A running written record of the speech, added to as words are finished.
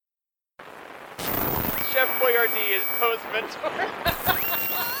Chef Boyardee is Poe's mentor.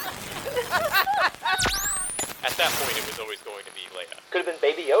 At that point, it was always going to be Leia. Could have been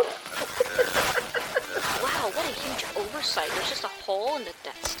Baby Yoda. Wow, what a huge oversight. There's just a hole in the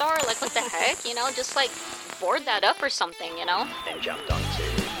Death Star. Like, what the heck? You know, just like board that up or something, you know? Then jumped onto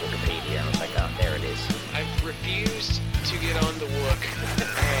Wikipedia and was like, oh, there it is. I've refused to get on the Wook,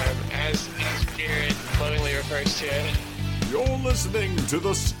 as Jared lovingly refers to it. You're listening to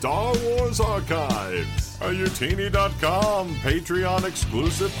the Star Wars Archives, a Youtini.com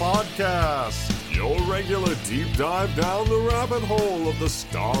Patreon-exclusive podcast. Your regular deep dive down the rabbit hole of the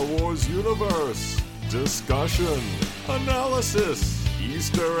Star Wars universe. Discussion, analysis,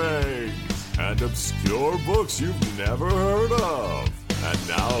 Easter eggs, and obscure books you've never heard of. And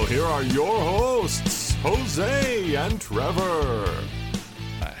now here are your hosts, Jose and Trevor.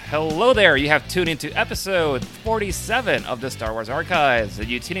 Hello there, you have tuned into episode 47 of the Star Wars Archives, the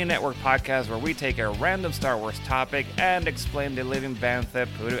Youtini Network podcast where we take a random Star Wars topic and explain the living bantha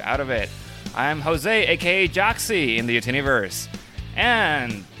poodoo out of it. I'm Jose, aka Joxy, in the Youtiniverse.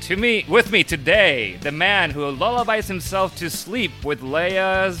 And with me today, the man who lullabies himself to sleep with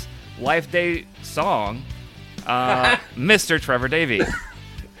Leia's Life Day song, Mr. Trevor Davey.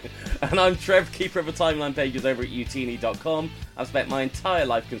 And I'm Trev, keeper of the timeline pages over at Youtini.com. I've spent my entire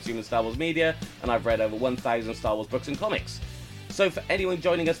life consuming Star Wars media, and I've read over 1,000 Star Wars books and comics. So for anyone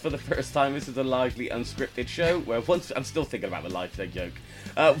joining us for the first time, this is a largely unscripted show, where I'm still thinking about the Life Day joke.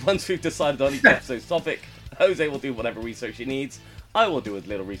 Once we've decided on each episode's topic, Jose will do whatever research he needs, I will do as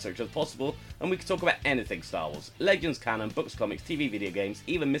little research as possible, and we can talk about anything Star Wars. Legends, canon, books, comics, TV, video games,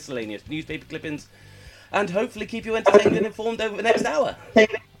 even miscellaneous newspaper clippings, and hopefully keep you entertained and informed over the next hour.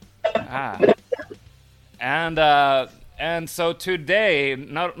 And so today,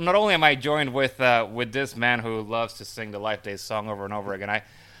 not only am I joined with this man who loves to sing the Life Day song over and over again, I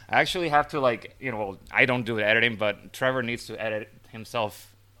actually have to I don't do the editing, but Trevor needs to edit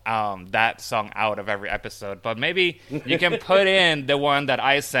himself that song out of every episode. But maybe you can put in the one that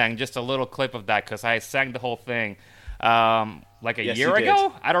I sang, just a little clip of that, because I sang the whole thing like a year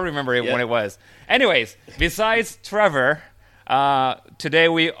ago. I don't remember when it was. Anyways, besides Trevor. Today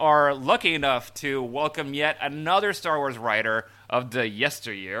we are lucky enough to welcome yet another Star Wars writer of the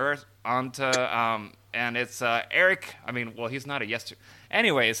yesteryear onto, and it's Eric. He's not a yesteryear.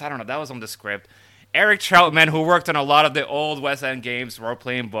 Anyways, I don't know. That was on the script. Eric Trautmann, who worked on a lot of the old West End Games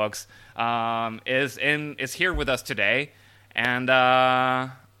role-playing books, is here with us today. And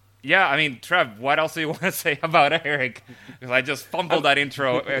Trev, what else do you want to say about Eric? Because I just fumbled that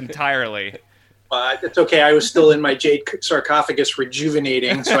intro entirely. It's okay. I was still in my jade sarcophagus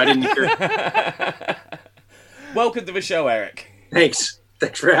rejuvenating, so I didn't hear it. Welcome to the show, Eric. Thanks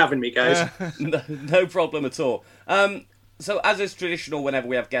for having me, guys. No problem at all. So, as is traditional whenever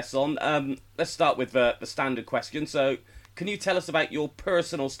we have guests on, let's start with the standard question. So, can you tell us about your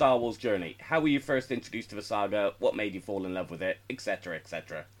personal Star Wars journey? How were you first introduced to the saga? What made you fall in love with it? Etc.,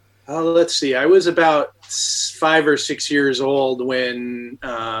 etc. Let's see. I was about 5 or 6 years old when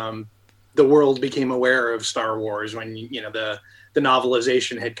the world became aware of Star Wars, when the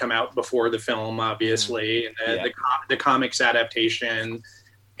novelization had come out before the film, obviously, and the comics adaptation.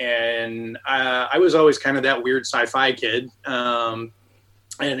 And I was always kind of that weird sci-fi kid, and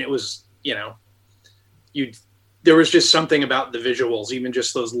it was there was just something about the visuals, even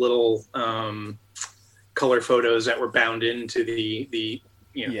just those little color photos that were bound into the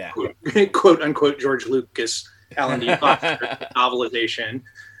quote unquote George Lucas Alan D. Foster novelization.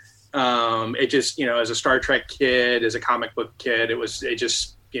 It just, as a Star Trek kid, as a comic book kid, and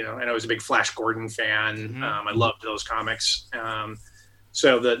I was a big Flash Gordon fan. Mm-hmm. I loved those comics.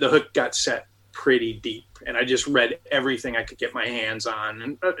 So the hook got set pretty deep, and I just read everything I could get my hands on.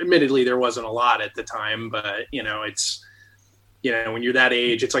 And admittedly, there wasn't a lot at the time, but it's, when you're that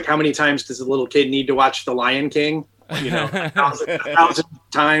age, it's like, how many times does a little kid need to watch The Lion King? A thousand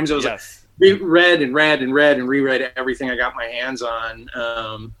times. I was like, read and reread everything I got my hands on.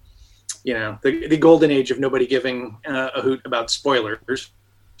 The golden age of nobody giving a hoot about spoilers,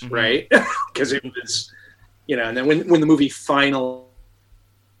 mm-hmm. right? Because it was, and then when the movie finally,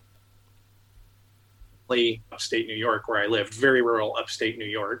 upstate New York, where I lived, very rural upstate New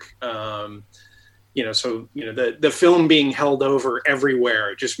York, the film being held over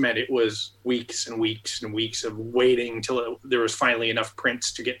everywhere just meant it was weeks and weeks and weeks of waiting till there was finally enough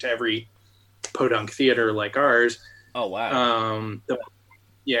prints to get to every podunk theater like ours. Oh wow!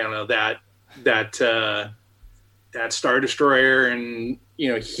 That Star Destroyer and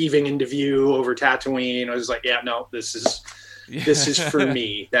heaving into view over Tatooine. I was like, this is for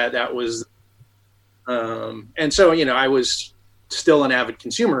me. That was, and so I was still an avid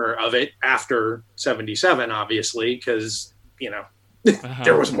consumer of it after 77, obviously, because,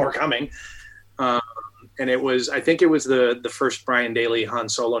 there was more coming. And I think it was the first Brian Daley Han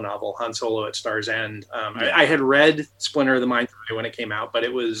Solo novel, Han Solo at Star's End. I had read Splinter of the Mind's Eye when it came out, but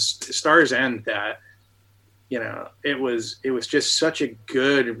it was Star's End that, it was just such a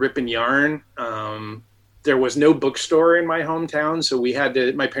good rip and yarn. There was no bookstore in my hometown, so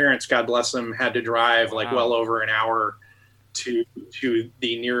my parents, God bless them, had to drive well over an hour to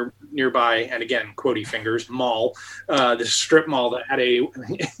the nearby, and again, quotey fingers, mall, the strip mall that had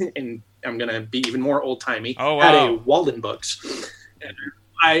and I'm going to be even more old timey, had a Walden Books. And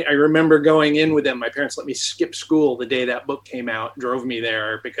I remember going in with them. My parents let me skip school the day that book came out, drove me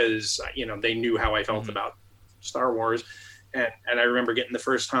there because, they knew how I felt about Star Wars. And I remember getting the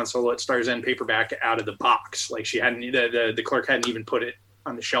first Han Solo at Star's End paperback out of the box. Like she hadn't, the clerk hadn't even put it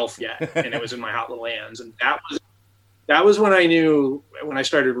on the shelf yet. And it was in my hot little hands. And that was when I knew, when I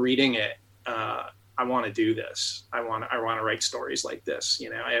started reading it, I want to do this. I want to write stories like this.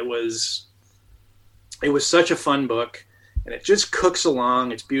 It was such a fun book, and it just cooks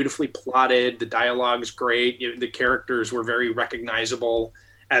along. It's beautifully plotted. The dialogue's great. The characters were very recognizable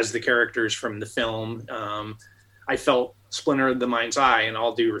as the characters from the film. I felt Splinter of the Mind's Eye, and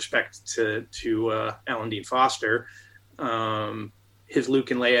all due respect to Alan Dean Foster, his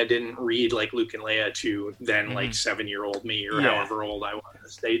Luke and Leia didn't read like Luke and Leia to then like 7-year-old me or however old I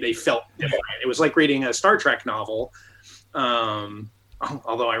was. They felt different. It was like reading a Star Trek novel.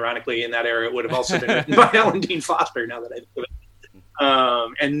 Although ironically in that era it would have also been written by Alan Dean Foster, now that I think of it.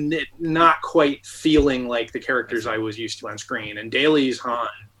 And it not quite feeling like the characters I was used to on screen. And Daly's Han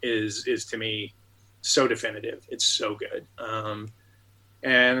is to me so definitive. It's so good.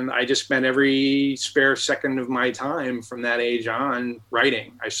 And I just spent every spare second of my time from that age on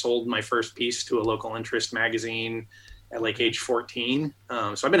writing. I sold my first piece to a local interest magazine at like age 14.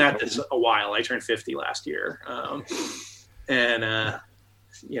 So I've been at this a while. I turned 50 last year.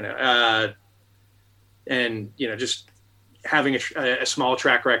 Just having a small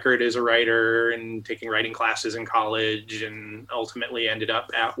track record as a writer and taking writing classes in college, and ultimately ended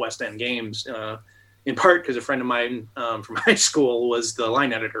up at West End Games, in part because a friend of mine from high school was the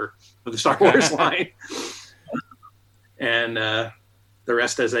line editor of the Star Wars line. And the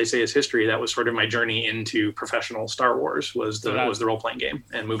rest, as I say, is history. That was sort of my journey into professional Star Wars, was the role-playing game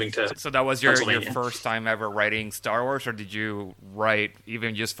and moving to So that was your first time ever writing Star Wars, or did you write,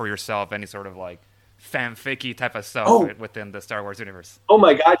 even just for yourself, any sort of like fanficky type of stuff within the Star Wars universe? Oh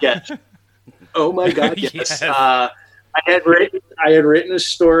my God, yes. Oh my God, yes. Yes. I had written a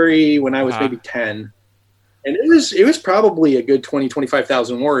story when I was maybe 10, and it was probably a good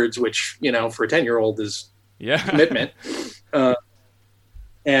 25,000 words, which, for a 10-year-old is commitment.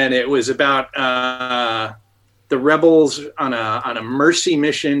 And it was about the rebels on a mercy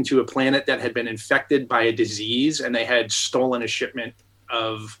mission to a planet that had been infected by a disease, and they had stolen a shipment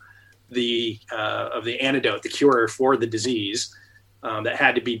of the antidote, the cure for the disease, that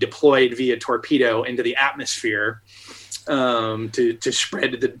had to be deployed via torpedo into the atmosphere to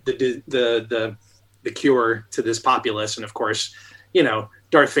spread the cure to this populace. And of course,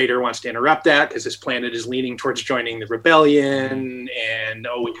 Darth Vader wants to interrupt that because this planet is leaning towards joining the rebellion. And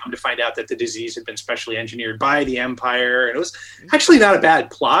we come to find out that the disease had been specially engineered by the Empire. And it was actually not a bad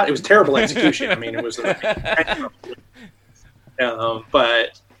plot. It was terrible execution. I mean, it was.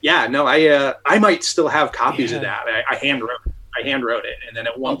 But yeah, no, I might still have copies of that. I hand wrote it, and then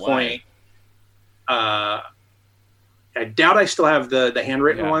at one point, I doubt I still have the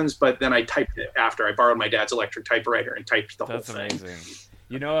handwritten ones, but then I typed it after. I borrowed my dad's electric typewriter and typed the whole thing. That's amazing.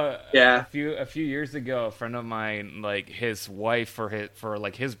 A few years ago, a friend of mine, like his wife, for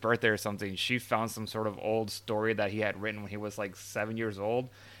his birthday or something, she found some sort of old story that he had written when he was like 7 years old,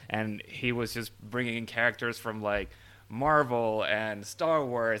 and he was just bringing in characters from like Marvel and Star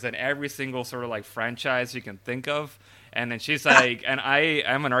Wars and every single sort of like franchise you can think of. And then she's like, and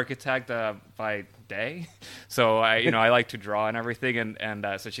I'm an architect by day, so I like to draw and everything, and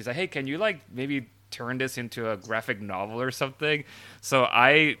so she's like, hey, can you like maybe turn this into a graphic novel or something? So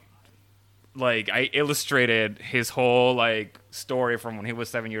I illustrated his whole like story from when he was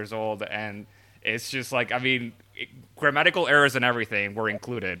 7 years old, and it's just like, I mean, grammatical errors and everything were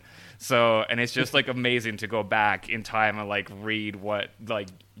included. So, and it's just like amazing to go back in time and like read what like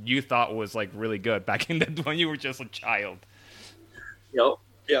you thought was like really good back in when you were just a child. Yep.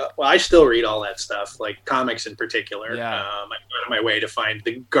 Yeah. Well, I still read all that stuff, like comics in particular. Yeah. I went out of my way to find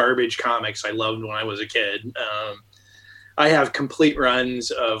the garbage comics I loved when I was a kid. I have complete runs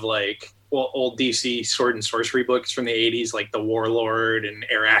of like old DC sword and sorcery books from the 80s, like The Warlord and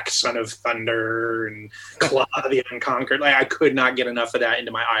Arak, Son of Thunder, and Claw the Unconquered. Like, I could not get enough of that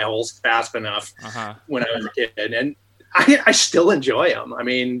into my eye holes fast enough when I was a kid. And I still enjoy them. I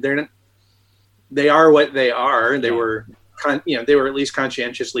mean, they are what they are. They were, they were at least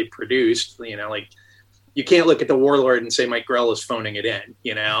conscientiously produced. Like, you can't look at The Warlord and say Mike Grell is phoning it in,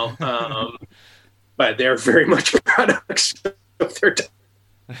 but they're very much products of their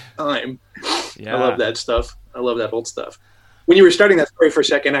time. Yeah. I love that stuff. I love that old stuff. When you were starting that story for a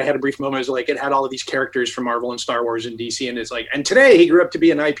second, I had a brief moment. It was like, it had all of these characters from Marvel and Star Wars and DC, and it's like, and today he grew up to be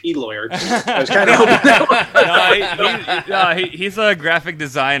an IP lawyer. I was kind of hoping that he's a graphic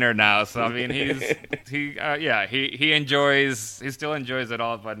designer now, so I mean, he still enjoys it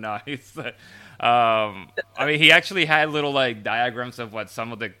all, but no, he's. I mean, he actually had little like diagrams of what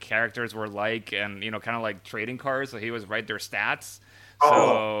some of the characters were like, and kind of like trading cards. So he was write their stats.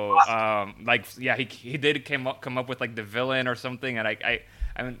 So, he did come up with like the villain or something, and I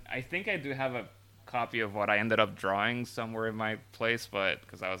think I do have a copy of what I ended up drawing somewhere in my place, but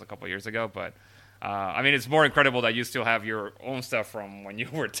because that was a couple years ago. But I mean, it's more incredible that you still have your own stuff from when you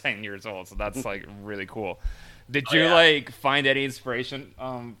were 10 years old. So that's like really cool. Did you like find any inspiration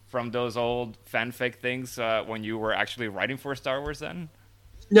from those old fanfic things when you were actually writing for Star Wars then?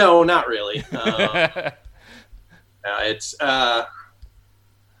 No, not really. It's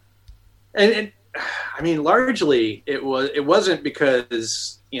and I mean, largely it wasn't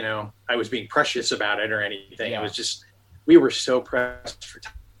because I was being precious about it or anything. It was just we were so pressed for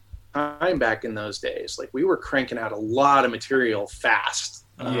time back in those days. Like, we were cranking out a lot of material fast.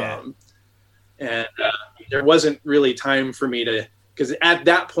 And there wasn't really time for me to, because at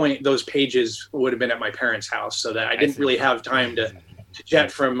that point those pages would have been at my parents' house, so that I didn't really have time to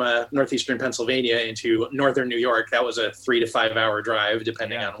jet from northeastern Pennsylvania into northern New York. That was a 3 to 5 hour drive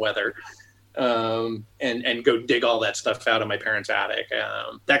depending on weather, and go dig all that stuff out of my parents' attic.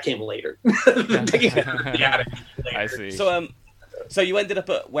 That came later. Digging out of the attic later. I see. So you ended up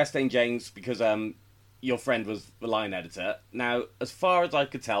at West End James because your friend was the line editor. Now, as far as I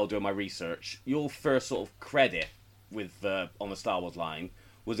could tell doing my research, your first sort of credit with on the Star Wars line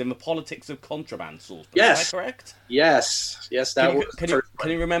was in the Politics of Contraband source book. Yes. Is that correct? Yes. Can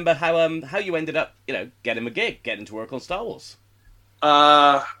you remember how you ended up, getting a gig, getting to work on Star Wars?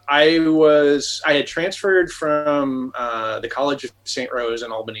 I had transferred from the College of St. Rose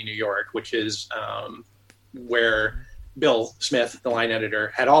in Albany, New York, which is where Bill Smith, the line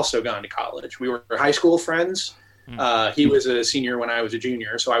editor, had also gone to college. We were high school friends. He was a senior when I was a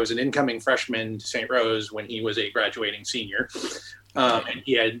junior, so I was an incoming freshman to St. Rose when he was a graduating senior. And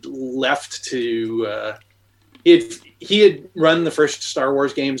he had left to he had run the first Star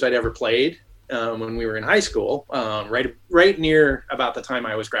Wars games I'd ever played when we were in high school, right near about the time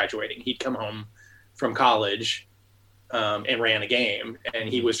I was graduating. He'd come home from college and ran a game, and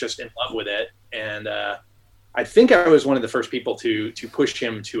he was just in love with it. And I think I was one of the first people to push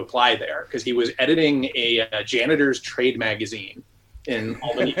him to apply there, because he was editing a janitor's trade magazine in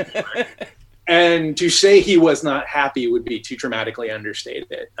Albany. And to say he was not happy would be too dramatically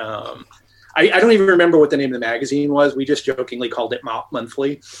understated. I don't even remember what the name of the magazine was. We just jokingly called it Mop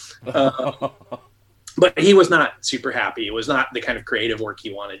Monthly. But he was not super happy. It was not the kind of creative work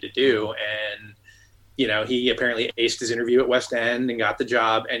he wanted to do. And he apparently aced his interview at West End and got the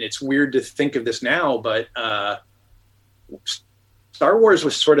job. And it's weird to think of this now, but Star Wars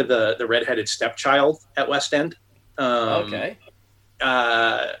was sort of the redheaded stepchild at West End. Okay.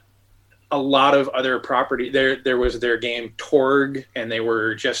 A lot of other property there was their game Torg, and they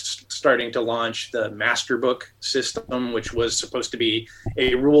were just starting to launch the Masterbook system, which was supposed to be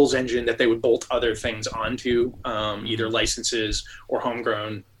a rules engine that they would bolt other things onto, either licenses or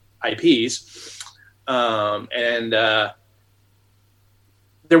homegrown IPs. And there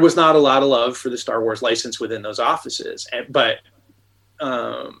was not a lot of love for the Star Wars license within those offices. But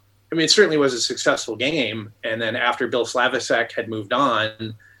it certainly was a successful game. And then after Bill Slavicsek had moved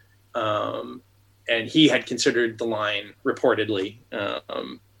on, and he had considered the line reportedly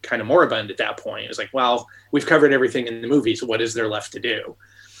kind of moribund at that point. It was like, well, we've covered everything in the movie, so what is there left to do?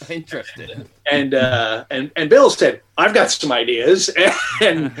 Interesting. And Bill said, I've got some ideas,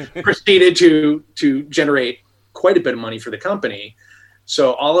 and proceeded to generate quite a bit of money for the company.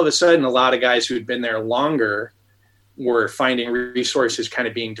 So all of a sudden, a lot of guys who had been there longer were finding resources kind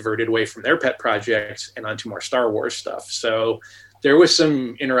of being diverted away from their pet projects and onto more Star Wars stuff. So there was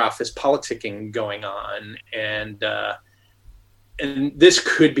some inter-office politicking going on, and this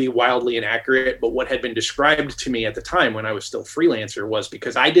could be wildly inaccurate, but what had been described to me at the time when I was still freelancer was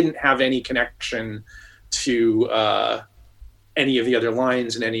because I didn't have any connection to any of the other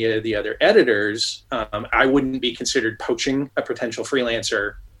lines and any of the other editors, I wouldn't be considered poaching a potential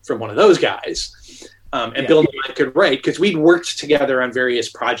freelancer from one of those guys. And Bill and I could write, because we'd worked together on various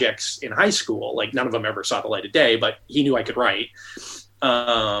projects in high school. Like, none of them ever saw the light of day, but he knew I could write.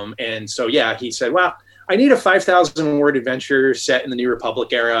 And so, he said, well, I need a 5,000 word adventure set in the New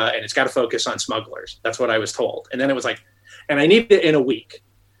Republic era, and it's got to focus on smugglers. That's what I was told. And then it was like, and I need it in a week.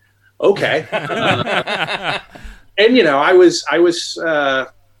 Okay. And I was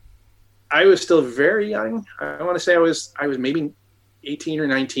still very young. I want to say I was maybe 18 or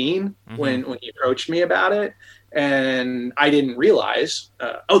 19 when he approached me about it, and I didn't realize,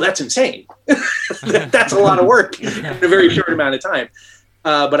 that's insane. That's a lot of work in a very short amount of time.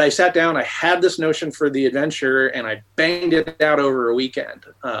 But I sat down, I had this notion for the adventure, and I banged it out over a weekend,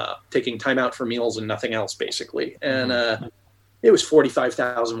 taking time out for meals and nothing else, basically. And it was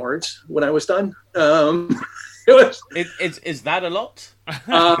 45,000 words when I was done. Is that a lot?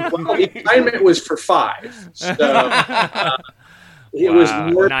 Well, the assignment was for 5. So it was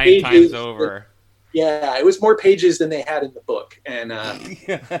more 9 pages times over. It was more pages than they had in the book. And I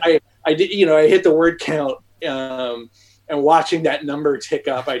did, I hit the word count, and watching that number tick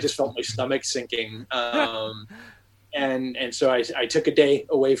up, I just felt my stomach sinking. And so I took a day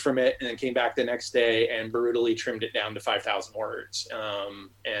away from it and then came back the next day and brutally trimmed it down to 5,000 words.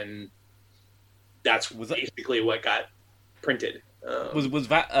 And that's basically what got printed. Was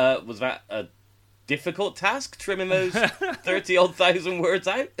that a difficult task, trimming those 30-odd thousand words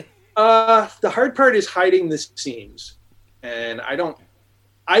out? The hard part is hiding the seams. And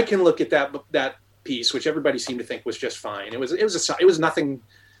I can look at that piece, which everybody seemed to think was just fine. It was nothing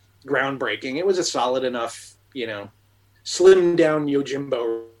groundbreaking. It was a solid enough, slim down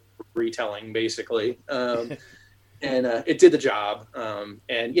Yojimbo retelling, basically. And it did the job. And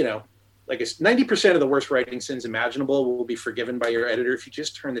like 90% of the worst writing sins imaginable will be forgiven by your editor if you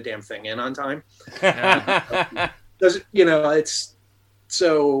just turn the damn thing in on time.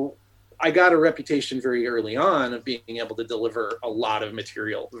 So I got a reputation very early on of being able to deliver a lot of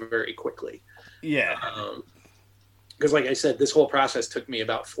material very quickly. Yeah. Because like I said, this whole process took me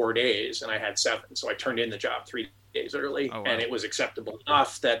about 4 days, and I had 7. So I turned in the job 3 days early, and it was acceptable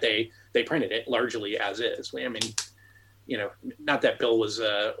enough that they printed it largely as is. I mean, not that Bill was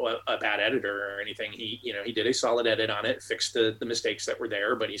a bad editor or anything. He did a solid edit on it, fixed the mistakes that were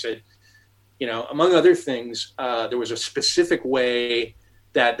there. But he said, among other things, there was a specific way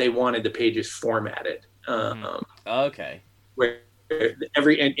that they wanted the pages formatted. Okay. Where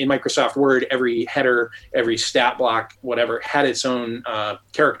in Microsoft Word, every header, every stat block, whatever, had its own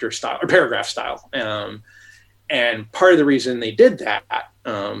character style or paragraph style. And part of the reason they did that,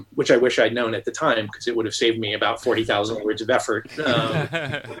 which I wish I'd known at the time, because it would have saved me about 40,000 words of effort,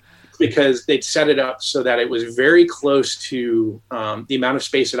 because they'd set it up so that it was very close to the amount of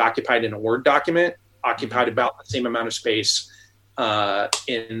space it occupied in a Word document, occupied about the same amount of space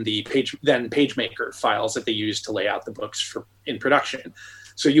in the PageMaker files that they used to lay out the books in production.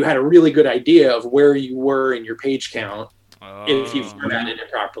 So you had a really good idea of where you were in your page count if you formatted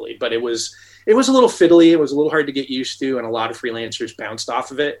it properly. But it was a little fiddly. It was a little hard to get used to, and a lot of freelancers bounced off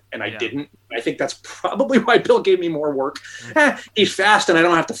of it, and I didn't. I think that's probably why Bill gave me more work. He's fast, and I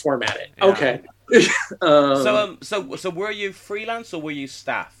don't have to format it. Yeah. Okay. So were you freelance or were you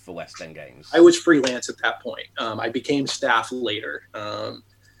staff for West End Games? I was freelance at that point. I became staff later.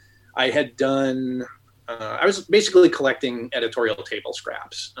 I had done. I was basically collecting editorial table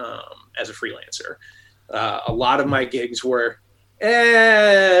scraps as a freelancer. A lot of my gigs were,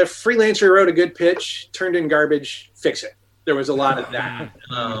 freelancer wrote a good pitch, turned in garbage, fix it. There was a lot of that.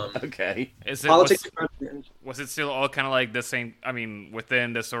 Okay. Was it still all kind of like the same,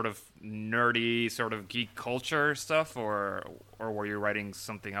 within the sort of nerdy, sort of geek culture stuff, or were you writing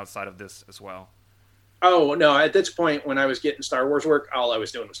something outside of this as well? Oh, no. At this point, when I was getting Star Wars work, all I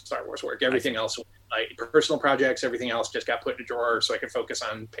was doing was Star Wars work. Everything else, like personal projects, everything else just got put in a drawer so I could focus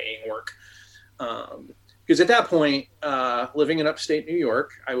on paying work. Because at that point, living in upstate New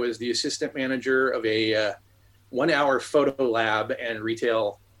York, I was the assistant manager of a 1-hour photo lab and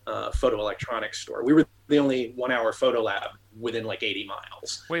retail photo electronics store. We were the only 1-hour photo lab within like 80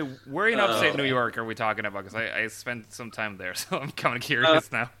 miles. Wait, where in upstate New York are we talking about? Because I spent some time there, so I'm kind of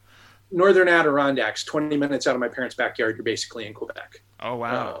curious now. Northern Adirondacks, 20 minutes out of my parents' backyard. You're basically in Quebec. Oh,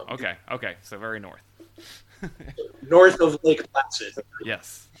 wow. Okay. So very north. North of Lake Placid.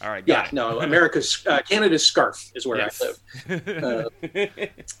 Yes. All right. Canada's Scarf is where I live.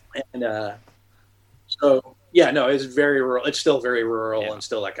 It's very rural. It's still very rural and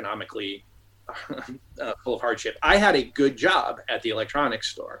still economically full of hardship. I had a good job at the electronics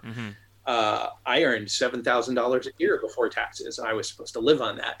store. I earned $7,000 a year before taxes. I was supposed to live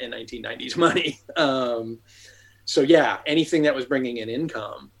on that in 1990s money. So yeah, anything that was bringing in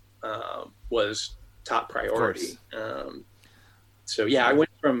income was top priority. So yeah, I went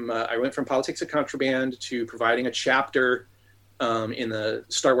from politics of contraband to providing a chapter in the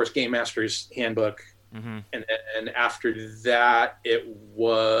Star Wars Game Master's Handbook, and after that, it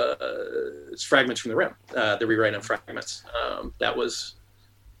was Fragments from the Rim, the rewrite of Fragments. That was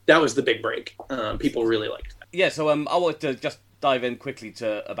the big break. People really liked that. Yeah, so I want to just dive in quickly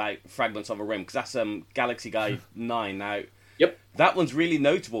to about Fragments of a Rim, because that's Galaxy Guide 9 now. Yep. That one's really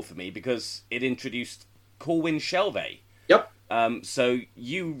notable for me because it introduced Corwin Shelvey. Yep. So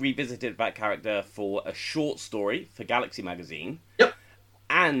you revisited that character for a short story for Galaxy Magazine. Yep.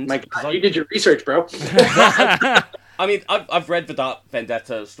 And my God, you did your research, bro. I mean, I've read the Dark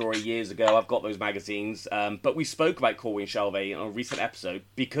Vendetta story years ago. I've got those magazines. But we spoke about Corwin Shelvey on a recent episode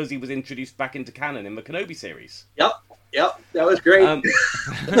because he was introduced back into canon in the Kenobi series. Yep. That was great.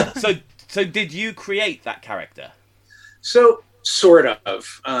 So did you create that character? So, sort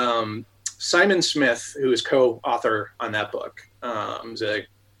of. Simon Smith, who is co-author on that book,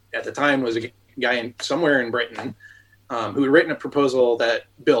 at the time was a guy somewhere in Britain who had written a proposal that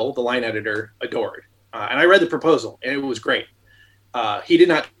Bill, the line editor, adored. And I read the proposal, and it was great. He did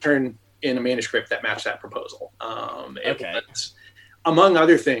not turn in a manuscript that matched that proposal. Among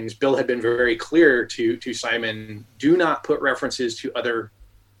other things, Bill had been very clear to Simon, do not put references to other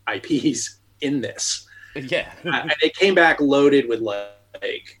IPs in this. Yeah. And it came back loaded with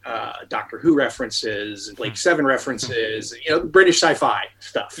Doctor Who references, Blake 7 references, British sci-fi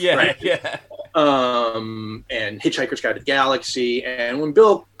stuff. Yeah, right? yeah. And Hitchhiker's Guide to the Galaxy. And when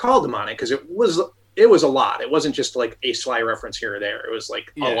Bill called him on it, because it was a lot. It wasn't just like a sly reference here or there. It was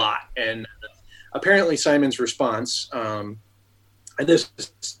like a lot. And apparently Simon's response, and this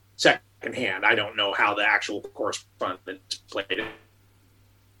is secondhand, I don't know how the actual correspondence played it,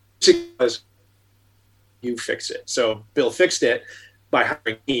 was, you fix it. So Bill fixed it by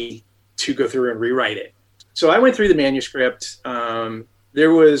hiring me to go through and rewrite it. So I went through the manuscript.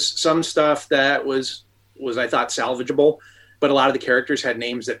 There was some stuff that was I thought salvageable, but a lot of the characters had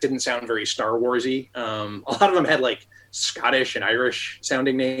names that didn't sound very Star Warsy. A lot of them had like Scottish and Irish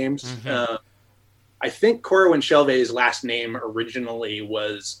sounding names. I think Corwin Shelvey's last name originally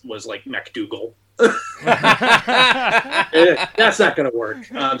was like MacDougal. That's not going to work.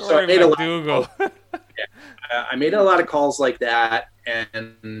 So I made I made a lot of calls like that,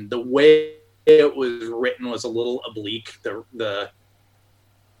 and the way it was written was a little oblique. The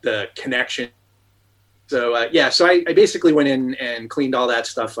connection. So so I basically went in and cleaned all that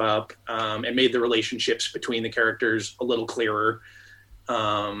stuff up, and made the relationships between the characters a little clearer,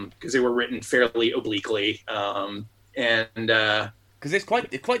 because they were written fairly obliquely, and because it's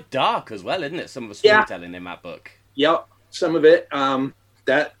quite dark as well, isn't it? Some of the storytelling in that book. Yep, some of it.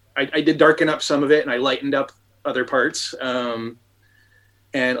 That I did darken up some of it, and I lightened up other parts.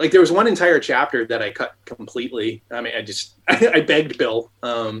 And like there was one entire chapter that I cut completely. I mean, I begged Bill,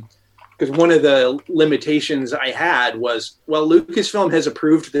 because one of the limitations I had was, well, Lucasfilm has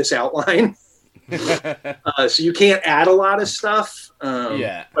approved this outline, so you can't add a lot of stuff.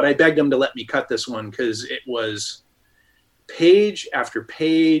 But I begged him to let me cut this one because it was page after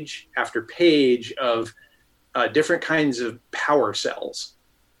page after page of different kinds of power cells.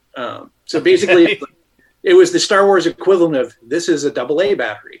 So basically, it was the Star Wars equivalent of, this is a AA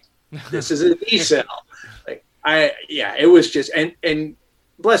battery, this is an E cell. It was just, and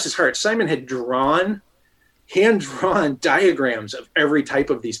bless his heart, Simon had hand-drawn diagrams of every type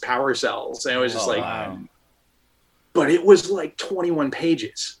of these power cells, and it was just but it was like 21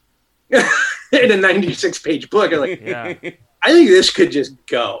 pages in a 96-page book. I'm like, I think this could just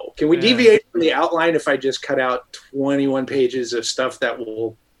go. Can we deviate from the outline if I just cut out 21 pages of stuff that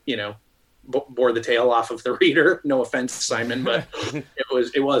will, bore the tail off of the reader? No offense, Simon, but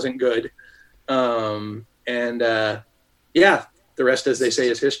it wasn't good. The rest, as they say,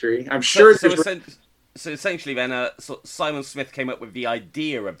 is history. I'm sure. So essentially, then Simon Smith came up with the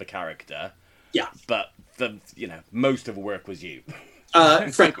idea of the character. Yeah, but most of the work was you.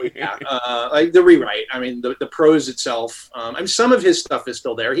 Frankly, like the rewrite. I mean, the prose itself. Some of his stuff is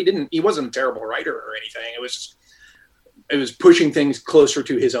still there. He wasn't a terrible writer or anything. It was pushing things closer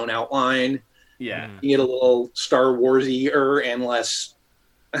to his own outline. Yeah, making it a little Star Warsy-er and less,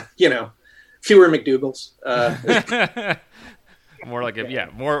 fewer McDougals. More like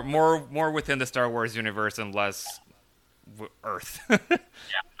more within the Star Wars universe and less Earth.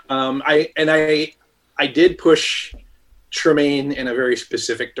 I did push Tremaine in a very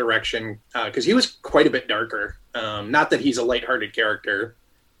specific direction because he was quite a bit darker. Not that he's a lighthearted character.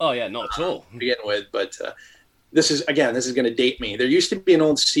 Oh yeah, not at all. To begin with, but this is going to date me. There used to be an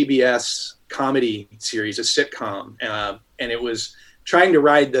old CBS comedy series, a sitcom, and it was trying to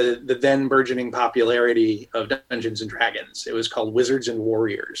ride the then burgeoning popularity of Dungeons and Dragons. It was called Wizards and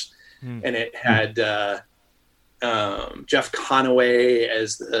Warriors, and it had Jeff Conaway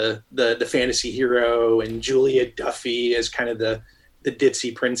as the fantasy hero, and Julia Duffy as kind of the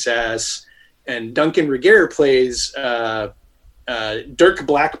ditzy princess, and Duncan Regehr plays Dirk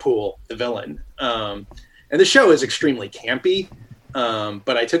Blackpool, the villain. And the show is extremely campy,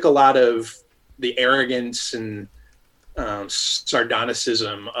 but I took a lot of the arrogance and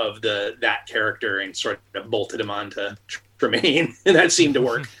sardonicism of that character and sort of bolted him onto Tremaine, and that seemed to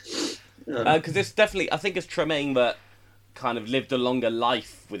work. Because it's definitely, I think it's Tremaine that kind of lived a longer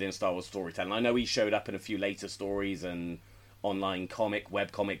life within Star Wars storytelling. I know he showed up in a few later stories and online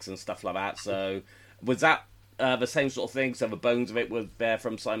web comics and stuff like that. So was that the same sort of thing? So the bones of it was there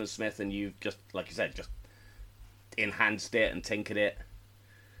from Simon Smith, and you just, like you said, just enhanced it and tinkered it?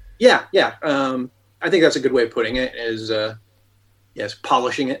 Yeah. I think that's a good way of putting it, is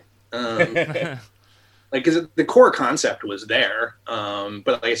polishing it. Because the core concept was there.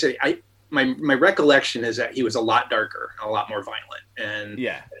 But like I said, my recollection is that he was a lot darker, a lot more violent. And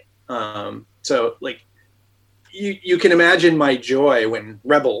so like you can imagine my joy when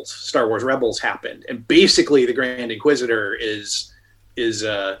Star Wars Rebels happened. And basically the Grand Inquisitor is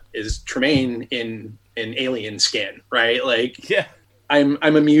Tremaine in alien skin, right? Like, I'm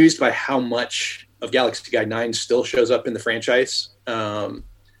amused by how much of Galaxy Guide 9 still shows up in the franchise. I'm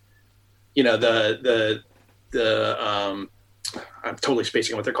totally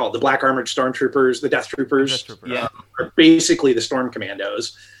spacing on what they're called. The black armored stormtroopers, the Death Troopers, are basically the Storm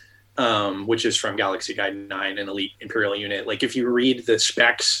Commandos, which is from Galaxy Guide 9, an elite Imperial unit. Like, if you read the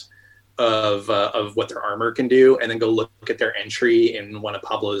specs of what their armor can do, and then go look at their entry in one of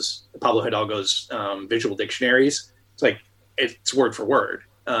Pablo Hidalgo's visual dictionaries, it's word for word.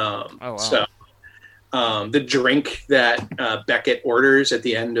 So the drink that Beckett orders at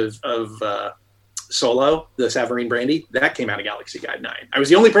the end of Solo, the Savarine brandy, that came out of Galaxy Guide 9. I was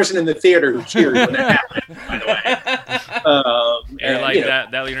the only person in the theater who cheered when that happened, by the way.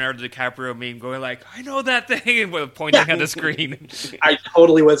 That Leonardo DiCaprio meme going like, I know that thing, and pointing at the screen. I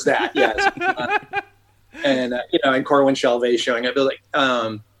totally was that, yes. And Corwin Shelvey showing up. Like,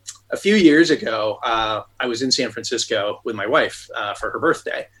 a few years ago, I was in San Francisco with my wife for her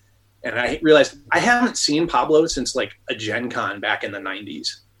birthday. And I realized I haven't seen Pablo since like a Gen Con back in the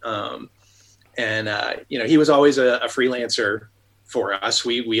 90s. He was always a freelancer for us.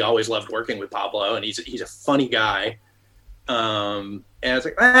 We always loved working with Pablo, and he's a funny guy. And I was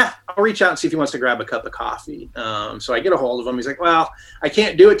like, I'll reach out and see if he wants to grab a cup of coffee. So I get a hold of him. He's like, well, I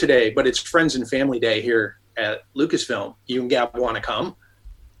can't do it today, but it's Friends and Family Day here at Lucasfilm. You and Gab want to come?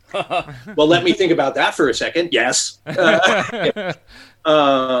 Well, let me think about that for a second. Yes. And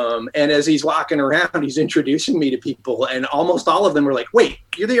as he's walking around, he's introducing me to people, and almost all of them were like, wait,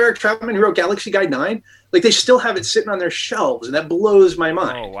 you're the Eric Trautmann who wrote Galaxy Guide 9? Like, they still have it sitting on their shelves, and that blows my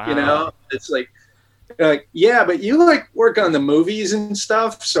mind. Oh, wow. It's like, yeah, but you work on the movies and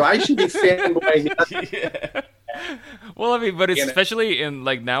stuff, so I should be fanboy. Well, I mean, but it's especially in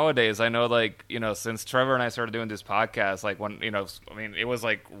nowadays, I know since Trevor and I started doing this podcast, when it was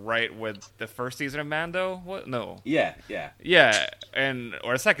right with the first season of Mando. What? No. Yeah,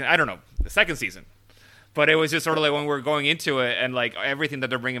 or a second. I don't know, the second season. But it was just sort of when we were going into it, and everything that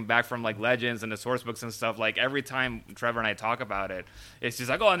they're bringing back from Legends and the source books and stuff. Every time Trevor and I talk about it, it's just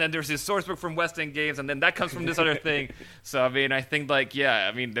and then there's this source book from West End Games, and then that comes from this other thing. So I mean, I think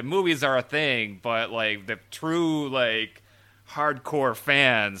the movies are a thing, but the true hardcore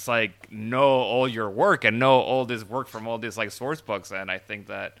fans know all your work and know all this work from all these source books, and I think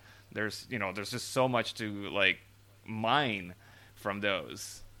that there's just so much to mine from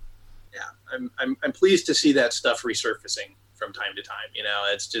those. Yeah, I'm pleased to see that stuff resurfacing from time to time.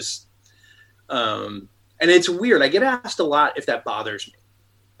 It's just, and it's weird. I get asked a lot if that bothers me,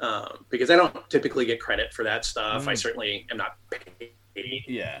 because I don't typically get credit for that stuff. I certainly am not paid.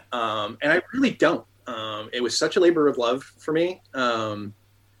 Yeah. And I really don't. It was such a labor of love for me.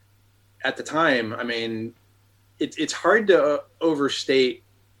 At the time, I mean, it's hard to overstate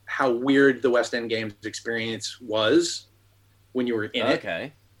how weird the West End Games experience was when you were in it.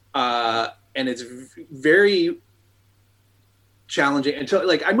 Okay. And it's very challenging until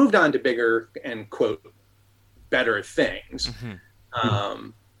I moved on to bigger and quote better things.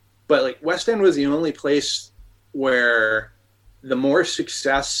 But West End was the only place where the more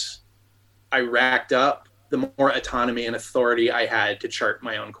success I racked up, the more autonomy and authority I had to chart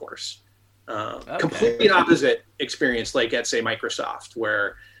my own course. Completely opposite experience, like at say Microsoft,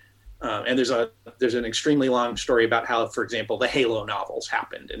 where and there's an extremely long story about how, for example, the Halo novels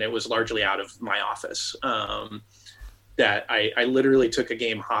happened, and it was largely out of my office. That I literally took a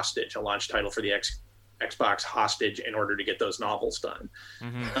game hostage, a launch title for the Xbox hostage, in order to get those novels done.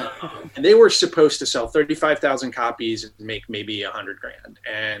 And they were supposed to sell 35,000 copies and make maybe $100,000.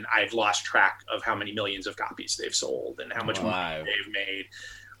 And I've lost track of how many millions of copies they've sold and how much money they've made.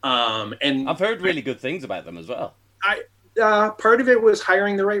 And I've heard really good things about them as well. Part of it was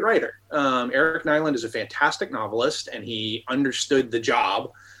hiring the right writer. Eric Nyland is a fantastic novelist, and he understood the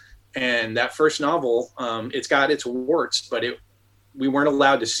job. And that first novel, it's got its warts, but we weren't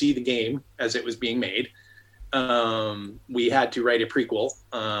allowed to see the game as it was being made. We had to write a prequel,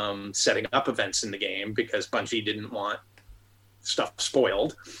 setting up events in the game because Bungie didn't want stuff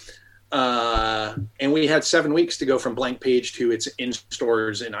spoiled. And we had 7 weeks to go from blank page to it's in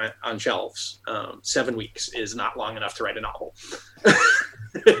stores and on shelves. 7 weeks is not long enough to write a novel.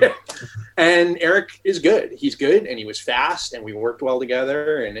 And Eric is good. He's good, and he was fast, and we worked well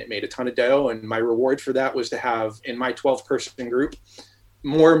together, and it made a ton of dough. And my reward for that was to have, in my 12-person group,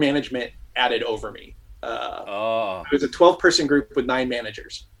 more management added over me. It was a 12-person group with 9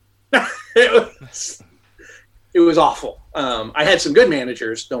 managers. It was awful. I had some good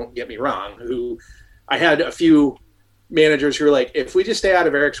managers, don't get me wrong, who I had a few managers who were like, if we just stay out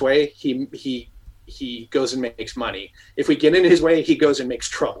of Eric's way, he goes and makes money. If we get in his way, he goes and makes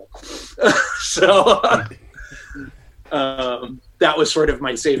trouble. So that was sort of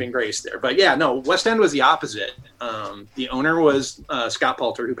my saving grace there. But yeah, no, West End was the opposite. The owner was Scott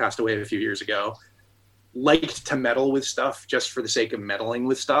Palter, who passed away a few years ago. Liked to meddle with stuff just for the sake of meddling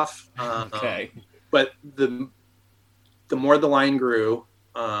with stuff. But the more the line grew,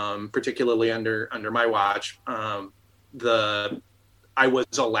 particularly under my watch, I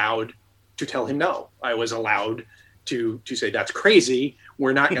was allowed to tell him no. I was allowed to say, that's crazy.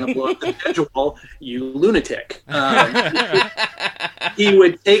 We're not going to blow up the schedule, you lunatic. He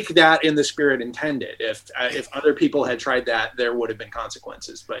would take that in the spirit intended. If other people had tried that, there would have been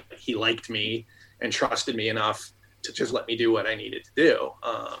consequences. But he liked me and trusted me enough to just let me do what I needed to do.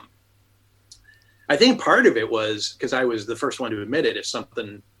 I think part of it was because I was the first one to admit it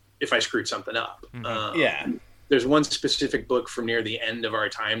if I screwed something up. There's one specific book from near the end of our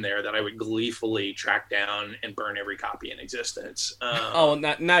time there that I would gleefully track down and burn every copy in existence.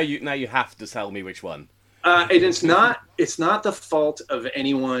 Now you have to tell me which one. It's not the fault of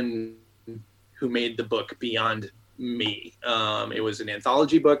anyone who made the book beyond me. It was an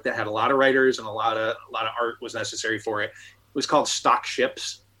anthology book that had a lot of writers and a lot of art was necessary for it. It was called Stock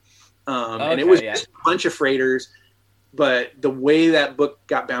Ships. And it was just a bunch of freighters. But the way that book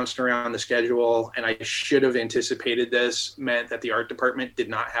got bounced around the schedule, and I should have anticipated this, meant that the art department did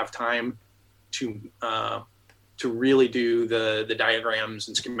not have time to really do the diagrams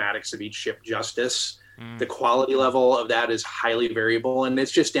and schematics of each ship justice. The quality level of that is highly variable, and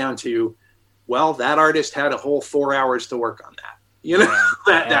it's just down to, well, that artist had a whole 4 hours to work on that.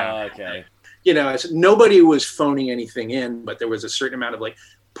 You know, nobody was phoning anything in, but there was a certain amount of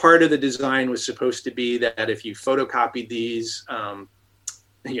part of the design was supposed to be that if you photocopied these,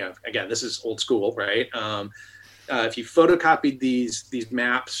 again, this is old school, right? If you photocopied these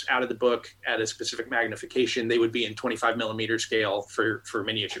maps out of the book at a specific magnification, they would be in 25 millimeter scale for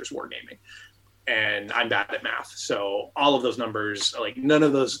miniatures wargaming. And I'm bad at math, so all of those numbers, none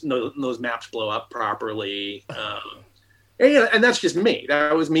of those maps blow up properly. And that's just me.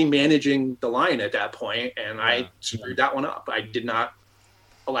 That was me managing the line at that point, and I screwed that one up. I did not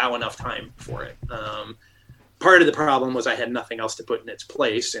allow enough time for it. Part of the problem was I had nothing else to put in its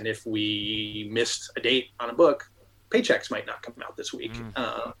place, and if we missed a date on a book, paychecks might not come out this week.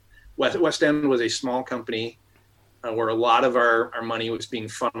 West End was a small company where a lot of our money was being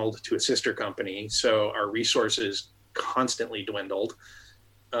funneled to a sister company, so our resources constantly dwindled.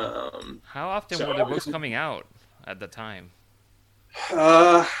 How often were the books coming out at the time?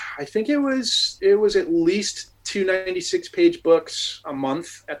 I think it was at least 2 96-page books a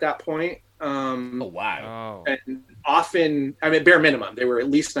month at that point. Wow. And often, bare minimum, they were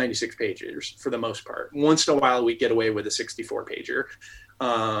at least 96 pages for the most part. Once in a while, we'd get away with a 64-pager.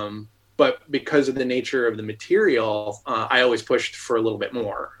 But because of the nature of the material, I always pushed for a little bit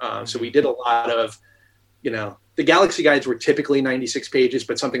more. So we did a lot of, the Galaxy Guides were typically 96 pages,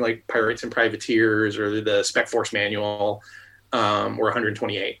 but something like Pirates and Privateers or the Spec Force Manual were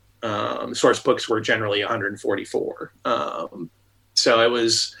 128. Source books were generally 144. So it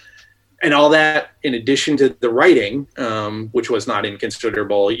was, and all that in addition to the writing, which was not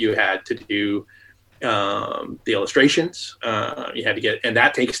inconsiderable. You had to do the illustrations. You had to get, and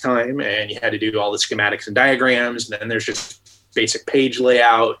that takes time, and you had to do all the schematics and diagrams. And then there's just basic page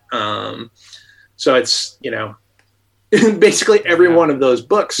layout. So it's, basically every one of those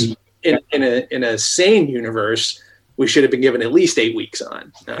books in a sane universe, we should have been given at least 8 weeks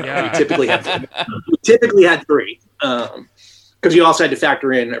on. We typically had 3, because you also had to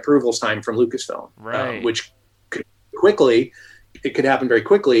factor in approvals time from Lucasfilm, right? Which could happen very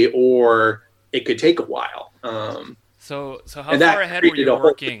quickly, or it could take a while. So how far ahead were you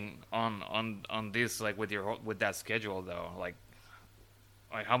working on this, like with that schedule though? Like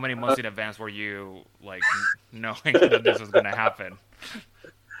how many months in advance were you like knowing that this was going to happen?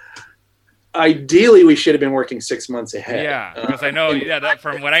 Ideally, we should have been working 6 months ahead. Yeah, because I know, that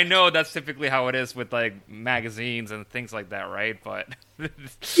from what I know, that's typically how it is with like magazines and things like that, right? But like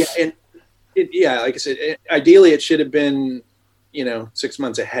I said, ideally it should have been, 6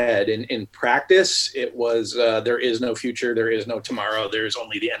 months ahead. In practice, it was there is no future, there is no tomorrow, there's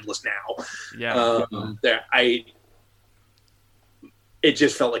only the endless now. Yeah. It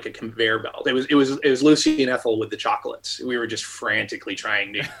just felt like a conveyor belt. It was Lucy and Ethel with the chocolates. We were just frantically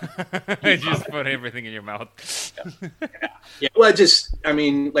trying to just put everything in your mouth. Yeah. Well,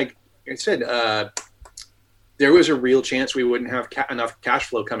 like I said, there was a real chance we wouldn't have enough cash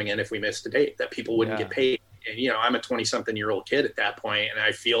flow coming in if we missed a date, that people wouldn't get paid. And, I'm a 20-something-year-old kid at that point, and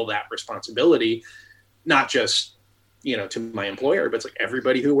I feel that responsibility, not just, to my employer, but it's like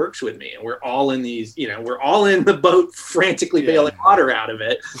everybody who works with me. And we're all in these, we're all in the boat frantically bailing water out of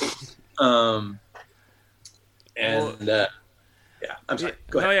it. I'm sorry.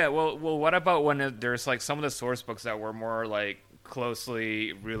 Go ahead. Oh, yeah. Well, what about when there's like some of the source books that were more like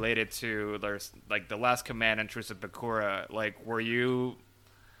closely related to, there's like The Last Command and Truce of Bakura? Like, were you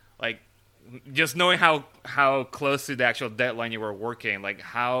like, just knowing how close to the actual deadline you were working, like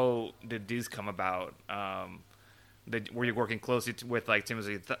how did these come about? Were you working closely with like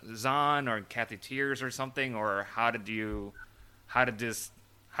Timothy Zahn or Kathy Tears or something, or how did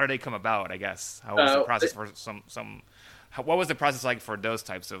they come about? I guess how was the process for what was the process like for those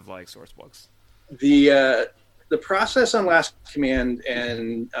types of like source books? The process on Last Command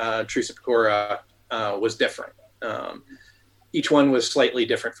and Truce of Bakura was different. Each one was slightly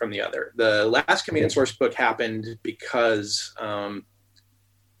different from the other. The Last Command source book happened because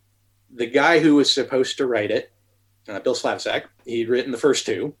the guy who was supposed to write it, Bill Slavicsek, he'd written the first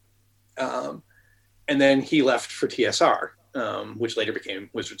 2, and then he left for TSR, which later became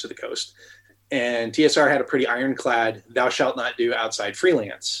Wizards of the Coast. And TSR had a pretty ironclad, thou shalt not do outside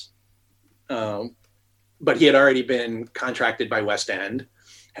freelance. But he had already been contracted by West End,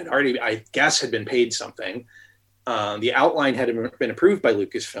 had been paid something. The outline had been approved by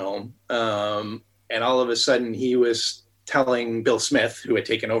Lucasfilm, and all of a sudden he was telling Bill Smith, who had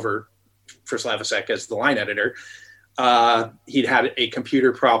taken over for Slavicsek as the line editor, he'd had a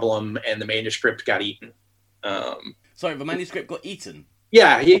computer problem and the manuscript got eaten. Sorry, the manuscript got eaten?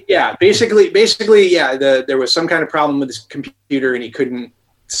 Yeah. Basically, there was some kind of problem with his computer and he couldn't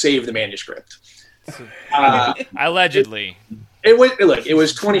save the manuscript. Allegedly. It was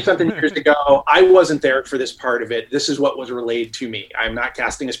 20-something years ago. I wasn't there for this part of it. This is what was relayed to me. I'm not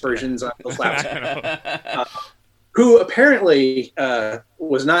casting aspersions on Bill Slavicsek, who apparently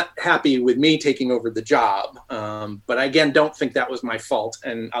was not happy with me taking over the job. But I, again, don't think that was my fault,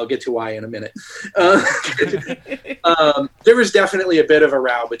 and I'll get to why in a minute. There was definitely a bit of a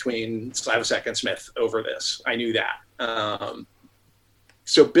row between Slavicsek and Smith over this. I knew that.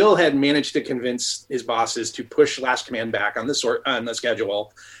 So Bill had managed to convince his bosses to push Last Command back on the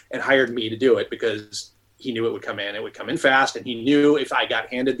schedule, and hired me to do it because he knew it would come in. It would come in fast, and he knew if I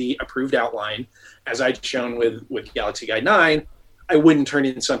got handed the approved outline, as I'd shown with Galaxy Guide 9, I wouldn't turn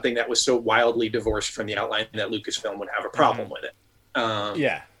in something that was so wildly divorced from the outline that Lucasfilm would have a problem with it.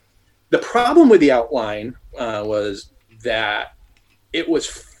 The problem with the outline was that it was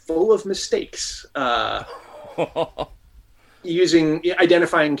full of mistakes.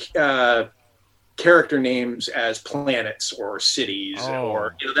 Identifying character names as planets or cities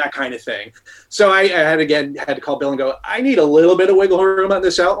or that kind of thing. So I had to call Bill and go, I need a little bit of wiggle room on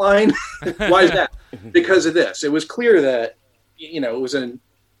this outline. Why is that? Because of this. It was clear that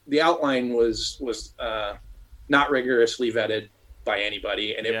the outline was not rigorously vetted by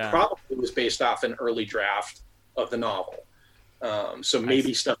anybody, and it probably was based off an early draft of the novel. So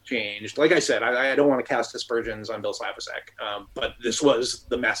maybe stuff changed. Like I said, I don't want to cast aspersions on Bill Slavicsek, but this was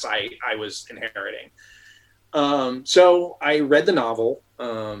the mess I was inheriting. So I read the novel.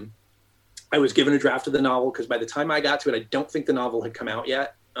 I was given a draft of the novel because by the time I got to it, I don't think the novel had come out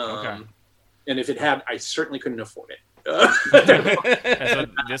yet. And if it had, I certainly couldn't afford it. So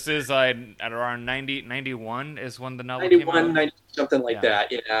this is at around 91 is when the novel came out. 90, something like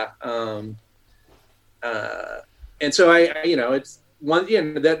that. Yeah. And so it's one.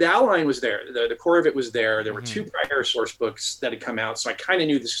 The outline was there. The core of it was there. There were two prior source books that had come out, so I kind of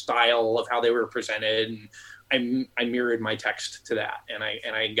knew the style of how they were presented, and I mirrored my text to that, and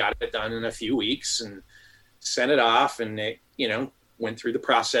I got it done in a few weeks and sent it off, and it went through the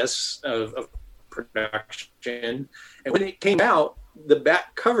process of production. And when it came out, the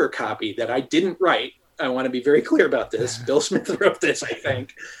back cover copy that I didn't write, I want to be very clear about this. Bill Smith wrote this, I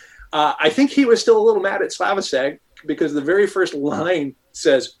think. I think he was still a little mad at Slavosek because the very first line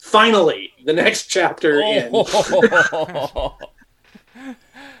says, "Finally, the next chapter in."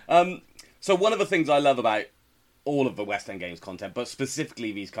 So one of the things I love about all of the West End Games content, but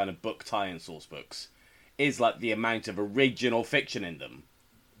specifically these kind of book tie-in source books, is like the amount of original fiction in them.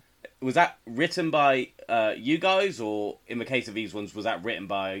 Was that written by you guys, or in the case of these ones, was that written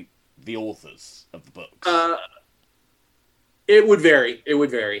by the authors of the books? It would vary. It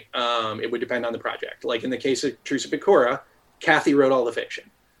would depend on the project. Like in the case of Truce of Pecora, Kathy wrote all the fiction.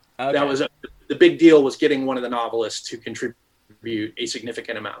 Okay. That was the big deal, was getting one of the novelists to contribute a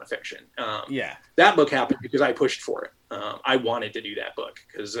significant amount of fiction. That book happened because I pushed for it. I wanted to do that book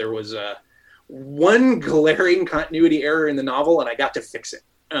because there was one glaring continuity error in the novel, and I got to fix it.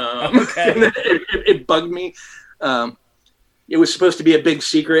 It bugged me. It was supposed to be a big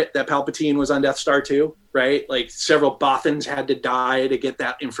secret that Palpatine was on Death Star 2, right? Like several Bothans had to die to get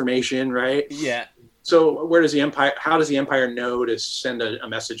that information, right? Yeah. So how does the Empire know to send a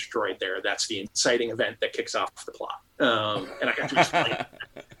message droid there? That's the inciting event that kicks off the plot. And I got to explain it.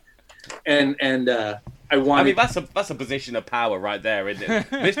 And I wanted... I mean, that's a position of power right there, isn't it?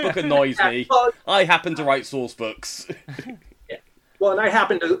 This book annoys me. I happen to write source books. Well, and I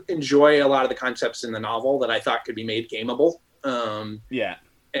happen to enjoy a lot of the concepts in the novel that I thought could be made gameable. That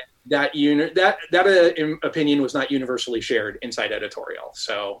opinion was not universally shared inside editorial.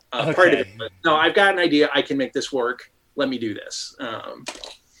 So part of it was, no, I've got an idea. I can make this work. Let me do this.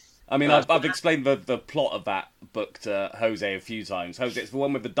 I mean, I've explained the plot of that book to Jose a few times. Jose, it's the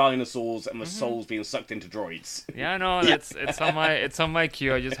one with the dinosaurs and the souls being sucked into droids. Yeah, no, it's on my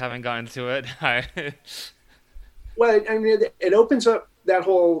queue. I just haven't gotten to it. Well, I mean, it opens up that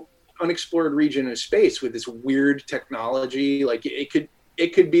whole unexplored region of space with this weird technology. Like it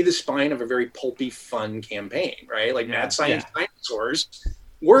could be the spine of a very pulpy, fun campaign, right? Like mad science dinosaurs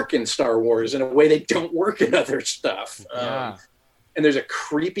work in Star Wars in a way they don't work in other stuff. And there's a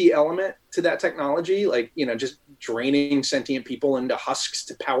creepy element to that technology, like just draining sentient people into husks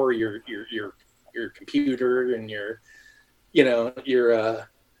to power your computer and your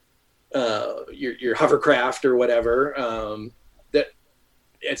hovercraft or whatever. That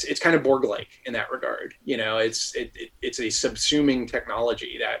it's kind of Borg-like in that regard. It's a subsuming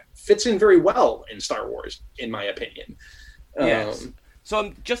technology that fits in very well in Star Wars, in my opinion. Yes. So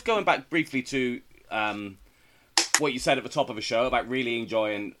I'm just going back briefly to what you said at the top of the show about really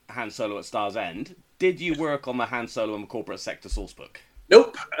enjoying Han Solo at Star's End. Did you work on the Han Solo and the Corporate Sector source book?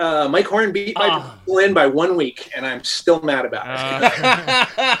 Nope. Mike Horn beat my proposal in by 1 week, and I'm still mad about it.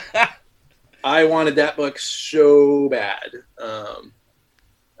 I wanted that book so bad.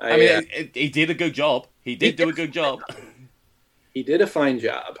 He did a good job. He did do a good job. He did a fine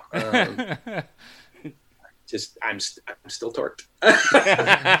job. I'm still torqued.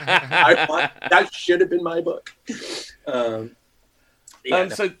 That should have been my book. So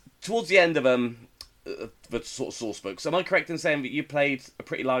towards the end of the sort of source books, am I correct in saying that you played a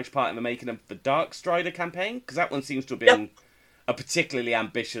pretty large part in the making of the Dark Strider campaign? Because that one seems to have been a particularly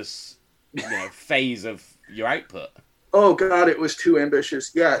ambitious phase of your output. Oh God, it was too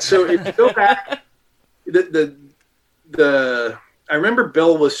ambitious. Yeah. So if you go back, I remember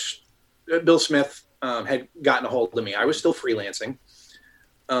Bill Smith had gotten a hold of me. I was still freelancing,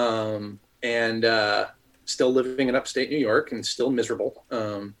 and still living in upstate New York and still miserable.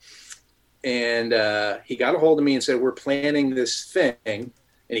 And he got a hold of me and said, "We're planning this thing."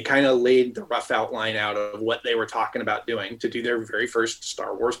 And he kind of laid the rough outline out of what they were talking about doing to do their very first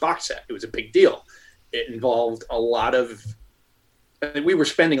Star Wars box set. It was a big deal. It involved a lot of. We were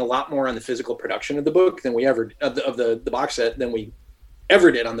spending a lot more on the physical production of the book than we ever of the box set than we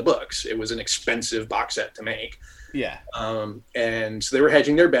ever did on the books. It was an expensive box set to make. Yeah. And so they were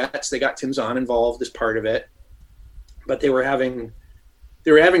hedging their bets. They got Tim Zahn involved as part of it, but they were having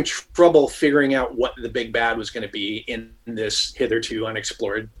trouble figuring out what the big bad was going to be in this hitherto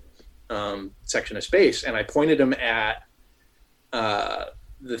unexplored section of space. And I pointed them at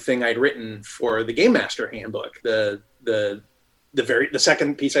the thing I'd written for the Game Master Handbook, the the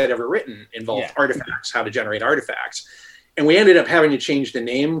second piece I'd ever written involved Yeah. artifacts, how to generate artifacts. And we ended up having to change the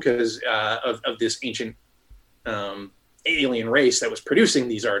name because of this ancient alien race that was producing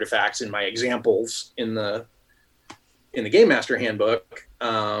these artifacts in my examples in the Game Master Handbook.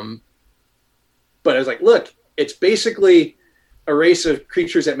 But I was like, look, it's basically a race of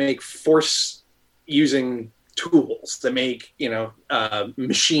creatures that make force-using tools, that make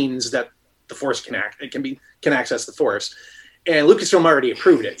machines that the Force can access the Force. And Lucasfilm already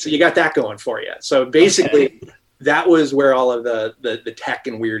approved it, so you got that going for you. So basically, that was where all of the tech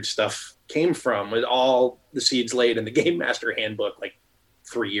and weird stuff came from, with all the seeds laid in the Game Master Handbook like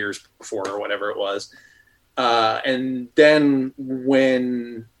 3 years before or whatever it was. And then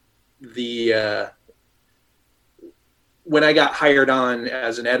when I got hired on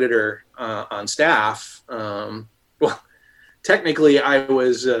as an editor on staff, well, technically I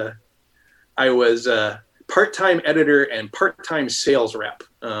was part-time editor and part-time sales rep.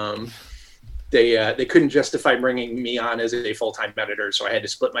 They couldn't justify bringing me on as a full-time editor, so I had to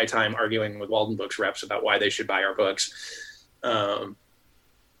split my time arguing with Walden Books reps about why they should buy our books.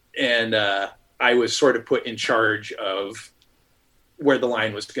 And I was sort of put in charge of where the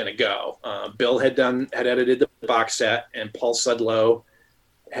line was going to go. Bill had edited the box set, and Paul Sudlow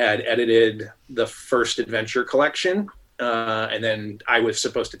had edited the first adventure collection. And then I was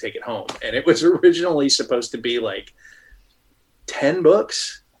supposed to take it home. And it was originally supposed to be like 10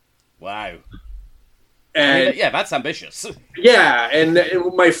 books. Wow. And yeah, that's ambitious. Yeah, and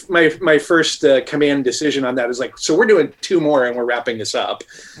my first command decision on that is like, so we're doing 2 more and we're wrapping this up.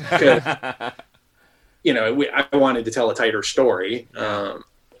 I wanted to tell a tighter story.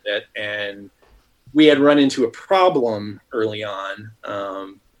 And we had run into a problem early on.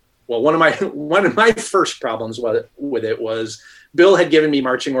 Well, one of my first problems with it was Bill had given me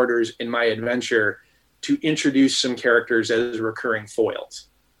marching orders in my adventure to introduce some characters as recurring foils.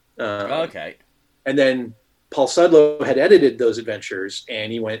 Okay. And then Paul Sudlow had edited those adventures,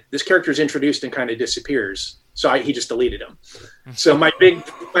 and he went, "This character's introduced and kind of disappears." So he just deleted them. So my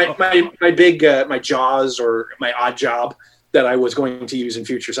Jaws or my Odd Job that I was going to use in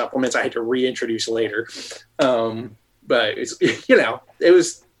future supplements, I had to reintroduce later. But it's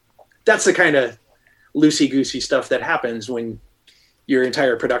that's the kind of loosey-goosey stuff that happens when your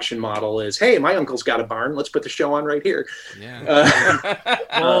entire production model is, hey, my uncle's got a barn, let's put the show on right here. Yeah.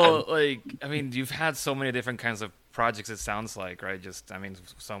 Well, you've had so many different kinds of projects, it sounds like, right?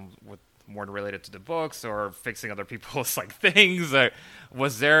 Some with more related to the books or fixing other people's things.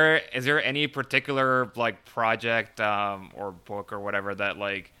 Is there any particular project or book or whatever that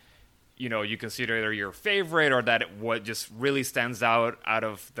you consider either your favorite or that what just really stands out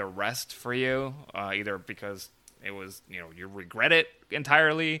of the rest for you, either because it was, you regret it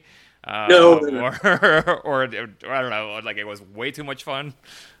entirely, no. or I don't know, it was way too much fun?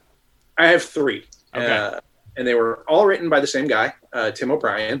 I have 3. Okay. And they were all written by the same guy, Tim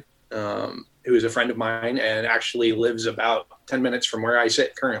O'Brien, who is a friend of mine and actually lives about 10 minutes from where I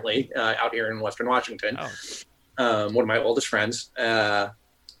sit currently, out here in Western Washington. Oh. One of my oldest friends.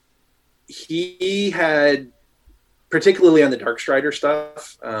 He had, particularly on the Darkstrider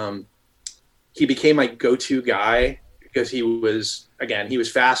stuff, he became my go-to guy because he was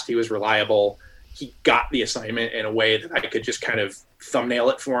fast, he was reliable, he got the assignment in a way that I could just kind of thumbnail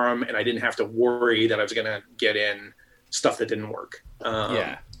it for him, and I didn't have to worry that I was going to get in stuff that didn't work.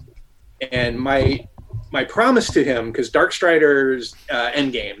 And my promise to him, because Darkstrider's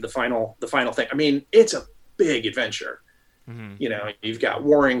Endgame, the final thing, it's a big adventure. Mm-hmm. You've got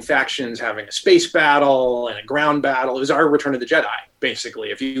warring factions having a space battle and a ground battle. It was our Return of the Jedi,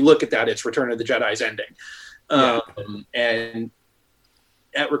 basically. If you look at that, it's Return of the Jedi's ending. And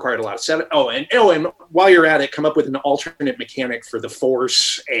that required a lot of setup. And while you're at it, come up with an alternate mechanic for the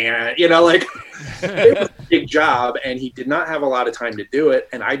Force. And, it was a big job. And he did not have a lot of time to do it.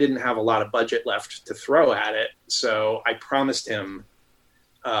 And I didn't have a lot of budget left to throw at it. So I promised him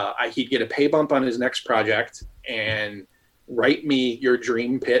he'd get a pay bump on his next project and write me your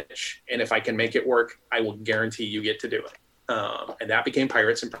dream pitch, and if I can make it work, I will guarantee you get to do it. And that became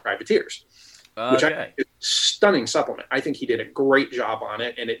Pirates and Privateers, which I think is a stunning supplement. I think he did a great job on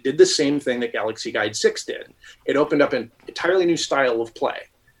it, and it did the same thing that Galaxy Guide 6 did. It opened up an entirely new style of play,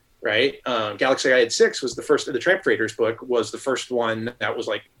 right? Galaxy Guide 6 was the first of the Tramp Freighters book, was the first one that was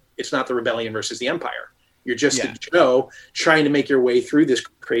it's not the Rebellion versus the Empire. You're just a Joe trying to make your way through this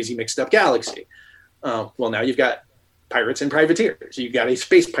crazy mixed up galaxy. Well, now you've got Pirates and Privateers. You got a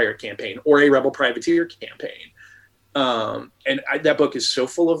space pirate campaign or a rebel privateer campaign. That book is so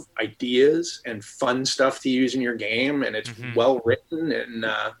full of ideas and fun stuff to use in your game, and it's well written, and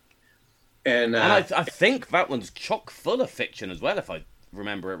And I think that one's chock full of fiction as well, if I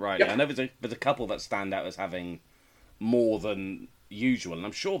remember it rightly. Yeah. I know there's a couple that stand out as having more than usual, and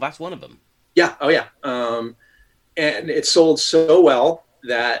I'm sure that's one of them. Yeah. Oh, yeah. And it sold so well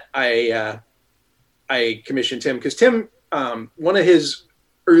that I commissioned Tim, because Tim, one of his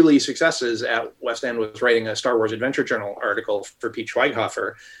early successes at West End was writing a Star Wars Adventure Journal article for Pete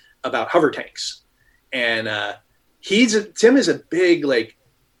Schweighofer about hover tanks. And Tim is a big, like,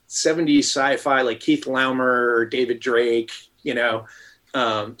 70s sci-fi, like Keith Laumer, David Drake,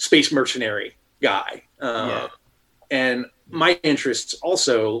 space mercenary guy. And my interests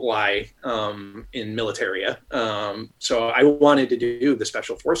also lie in militaria. So I wanted to do the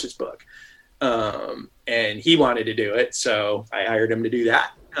Special Forces book. And he wanted to do it, so I hired him to do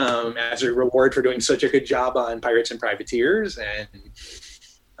that as a reward for doing such a good job on Pirates and Privateers. And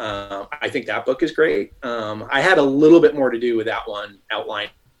I think that book is great. I had a little bit more to do with that one, outlining.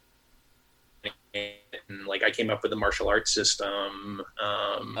 And, like, I came up with a martial arts system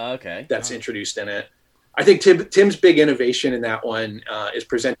that's introduced in it. I think Tim's big innovation in that one is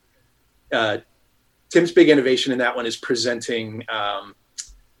presenting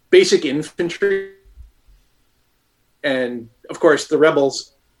basic infantry, and of course the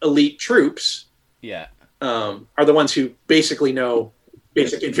rebels' elite troops are the ones who basically know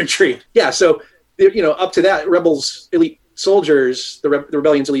basic infantry. Yeah, so up to that, rebels' elite soldiers, the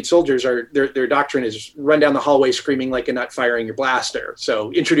rebellion's elite soldiers, their doctrine is run down the hallway screaming like a nut, firing your blaster.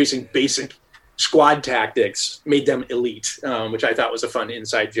 So introducing basic squad tactics made them elite, which I thought was a fun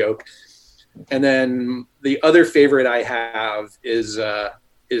inside joke. And then the other favorite I have is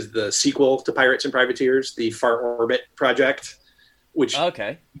the sequel to Pirates and Privateers, the Far Orbit Project, which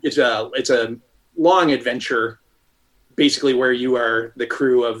it's a long adventure, basically where you are the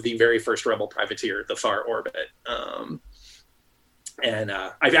crew of the very first Rebel privateer, the Far Orbit. And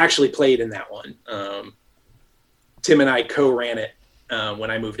I've actually played in that one. Tim and I co-ran it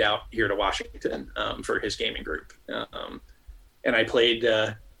when I moved out here to Washington for his gaming group. And I played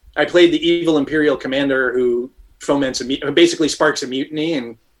the evil Imperial commander who basically sparks a mutiny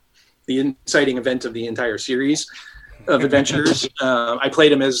and the inciting event of the entire series of adventures. I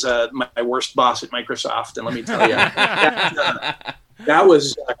played him as my worst boss at Microsoft, and let me tell you, that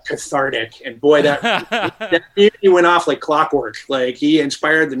was cathartic. And boy, that mutiny went off like clockwork. Like, he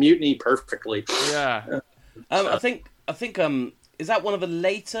inspired the mutiny perfectly. Yeah. I think is that one of the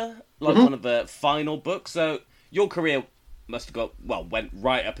later, one of the final books? So your career must have went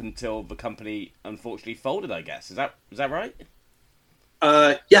right up until the company unfortunately folded, I guess. Is that right?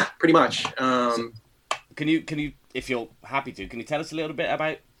 Yeah, pretty much. Can you, if you're happy to, can you tell us a little bit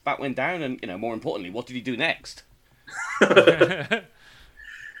about that went down, and more importantly, what did you do next?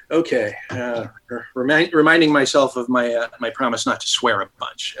 Okay, reminding myself of my promise not to swear a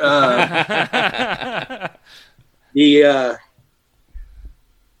bunch.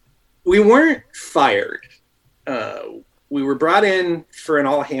 We weren't fired. We were brought in for an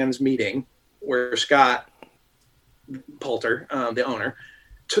all hands meeting where Scott Poulter, the owner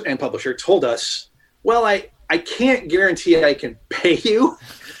and publisher, told us, well, I can't guarantee I can pay you,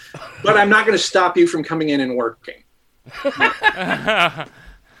 but I'm not going to stop you from coming in and working.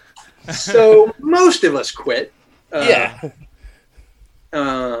 So most of us quit. And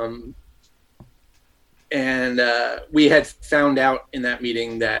we had found out in that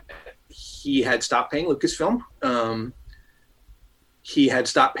meeting that he had stopped paying Lucasfilm. He had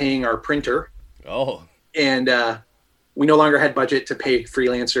stopped paying our printer. And we no longer had budget to pay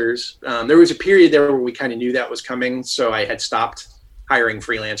freelancers. There was a period there where we kind of knew that was coming, so I had stopped hiring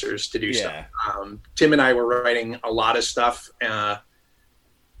freelancers to do stuff. Tim and I were writing a lot of stuff at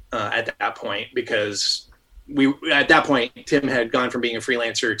that point, because at that point Tim had gone from being a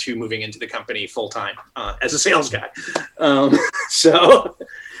freelancer to moving into the company full time as a sales guy. So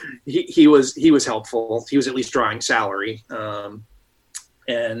he was helpful. He was at least drawing salary.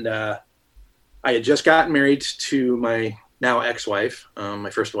 And I had just gotten married to my now ex-wife,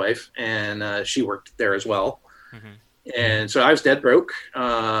 my first wife, and she worked there as well. And so I was dead broke.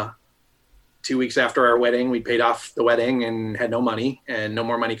 2 weeks after our wedding, we paid off the wedding and had no money and no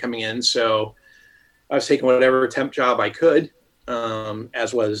more money coming in. So I was taking whatever temp job I could,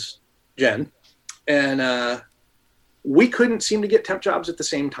 as was Jen. And we couldn't seem to get temp jobs at the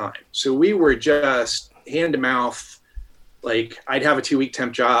same time. So we were just hand to mouth. Like, I'd have a 2-week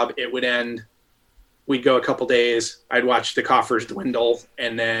temp job. It would end. We'd go a couple days. I'd watch the coffers dwindle.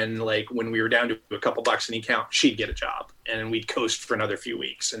 And then, like, when we were down to a couple bucks in the account, she'd get a job. And we'd coast for another few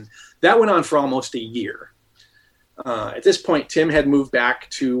weeks. And that went on for almost a year. At this point, Tim had moved back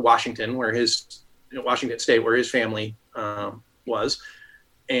to Washington, Washington State, where his family was.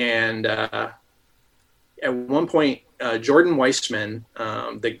 And at one point, Jordan Weissman,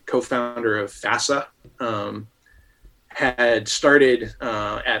 the co-founder of FASA, had started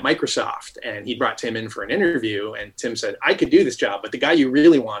at Microsoft, and he brought Tim in for an interview, and Tim said, I could do this job, but the guy you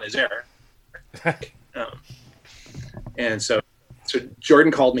really want is Eric. And so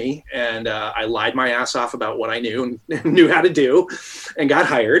Jordan called me, and I lied my ass off about what I knew and knew how to do, and got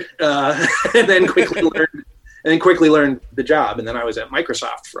hired, and then quickly learned the job. And then I was at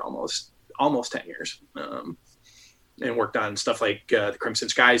Microsoft for almost 10 years, and worked on stuff like the Crimson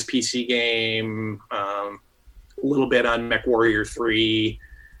Skies PC game, a little bit on MechWarrior 3,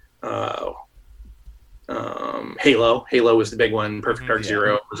 Halo. Halo was the big one. Perfect Dark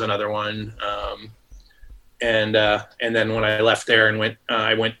Zero was another one. And then when I left there and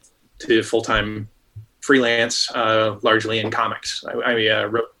I went to full-time freelance, largely in comics. I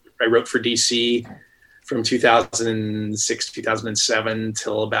wrote for DC from 2006, 2007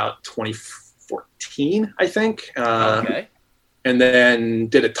 till about 2014, I think. Okay. And then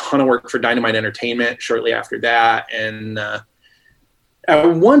did a ton of work for Dynamite Entertainment shortly after that. And at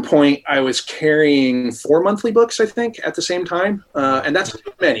one point, I was carrying 4 monthly books, I think, at the same time. And that's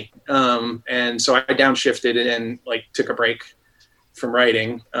too many. And so I downshifted and took a break from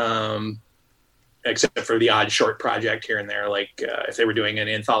writing, except for the odd short project here and there. If they were doing a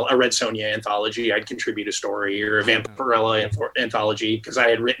Red Sonja anthology, I'd contribute a story, or a Vampirella anthology, because I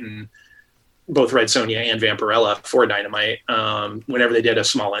had written both Red Sonja and Vampirella for Dynamite. Whenever they did a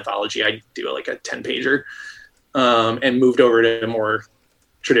small anthology, I'd do a 10-pager, and moved over to more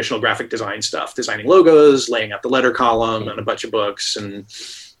traditional graphic design stuff, designing logos, laying out the letter column on a bunch of books, and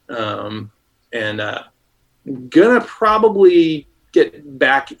gonna probably get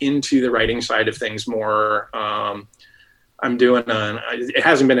back into the writing side of things more. I'm doing it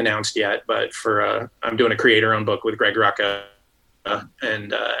hasn't been announced yet, but I'm doing a creator-owned book with Greg Rucka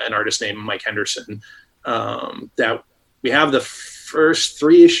and an artist named Mike Henderson. That we have the first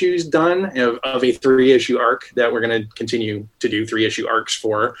 3 issues done of a 3-issue arc that we're going to continue to do 3-issue arcs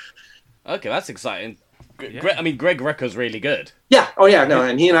for. Okay, that's exciting. Greg Rucka's really good. Yeah. Oh yeah. No,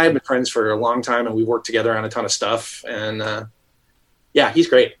 and he and I have been friends for a long time, and we worked together on a ton of stuff. And yeah, he's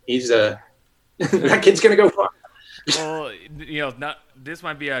great. He's that kid's going to go far. Well, this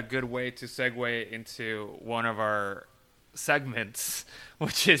might be a good way to segue into one of our segments,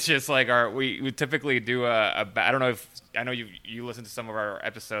 which is just we typically do I don't know I know you listen to some of our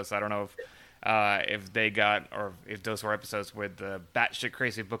episodes, so I don't know if they got, or if those were episodes with the batshit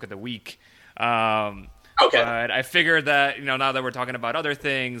crazy book of the week. Okay. But I figured that now that we're talking about other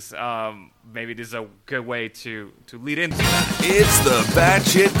things, maybe this is a good way to lead into that. It's the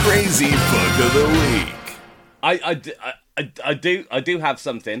batshit crazy book of the week. I do have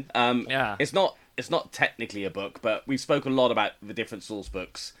something. Yeah. It's not technically a book, but we've spoken a lot about the different source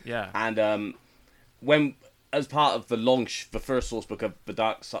books. Yeah. And when, as part of the first source book of the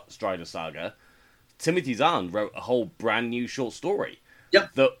Dark Strider saga, Timothy Zahn wrote a whole brand new short story.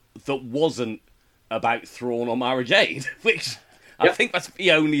 Yep. That wasn't about Thrawn or Mara Jade, which I think that's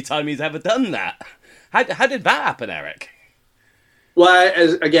the only time he's ever done that. How did that happen, Eric? Well,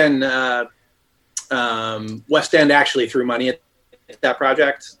 West End actually threw money at that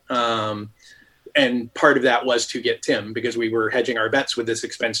project. And part of that was to get Tim, because we were hedging our bets with this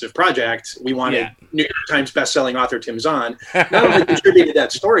expensive project. We wanted New York Times bestselling author Tim Zahn. Not only contributed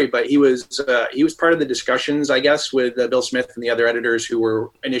that story, but he was part of the discussions, I guess, with Bill Smith and the other editors who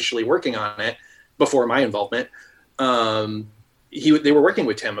were initially working on it before my involvement. They were working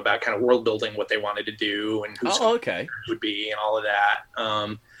with Tim about kind of world building, what they wanted to do, and who would be, and all of that.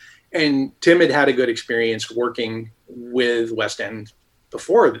 And Tim had a good experience working with West End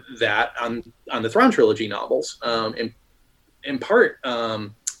before that on the Thrawn trilogy novels. In part,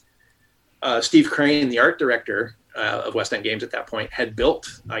 Steve Crane, the art director of West End Games at that point, had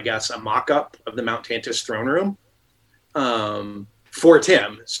built, I guess, a mock-up of the Mount Tantus throne room for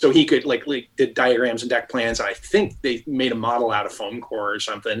Tim, so he could did diagrams and deck plans. And I think they made a model out of foam core or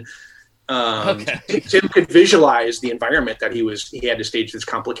something. Tim could visualize the environment that he had to stage this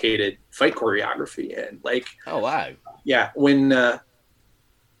complicated fight choreography in. Oh wow! Yeah, when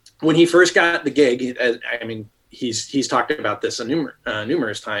he first got the gig, he's talked about this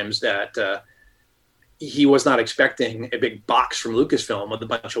numerous times, that he was not expecting a big box from Lucasfilm with a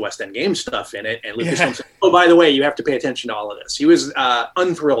bunch of West End Games stuff in it, and Lucasfilm said, "Oh, by the way, you have to pay attention to all of this." He was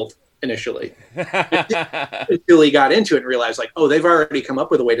unthrilled initially until he got into it and realized, oh, they've already come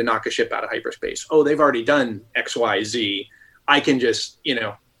up with a way to knock a ship out of hyperspace. Oh, they've already done X, Y, Z. I can just,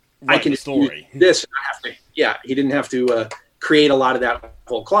 I can just story this. And I have to. Yeah, he didn't have to create a lot of that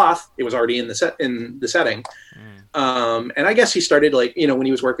whole cloth. It was already in the setting. And I guess he started like, when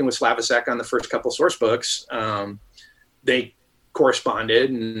he was working with Slavacek on the first couple source books, they corresponded,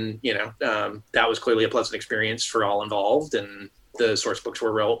 and that was clearly a pleasant experience for all involved, and the source books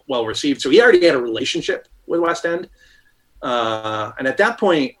were well received. So he already had a relationship with West End. And at that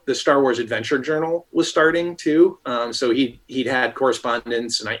point, the Star Wars Adventure Journal was starting too. So he'd had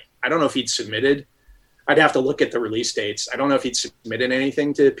correspondence, and I don't know if he'd submitted. I'd have to look at the release dates. I don't know if he'd submitted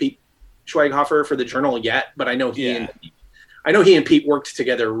anything to Pete Schweighofer for the journal yet, but I know he and Pete worked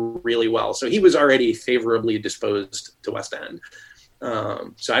together really well. So he was already favorably disposed to West End.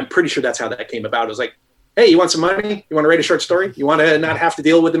 So I'm pretty sure that's how that came about. It was like, hey, you want some money? You want to write a short story? You want to not have to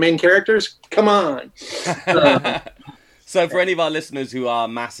deal with the main characters? Come on. So for any of our listeners who are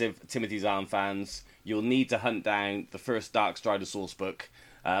massive Timothy Zahn fans, you'll need to hunt down the first Dark Strider source book.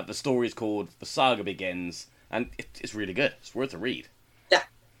 The story is called The Saga Begins, and it's really good. It's worth a read.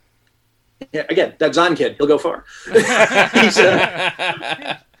 Yeah, again, that Zahn kid, he'll go far. That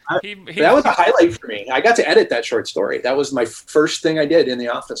was a highlight for me. I got to edit that short story. That was my first thing I did in the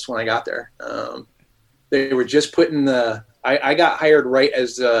office when I got there. They were just putting I got hired right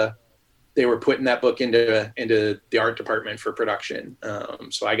as they were putting that book into the art department for production.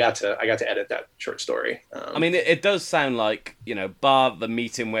 So I got to edit that short story. I mean, it does sound like, bar the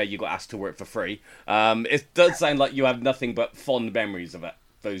meeting where you got asked to work for free, it does sound like you have nothing but fond memories of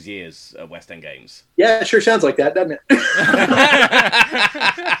those years at West End Games. Yeah, it sure sounds like that, doesn't it?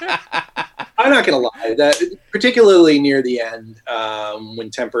 I'm not going to lie. That particularly near the end,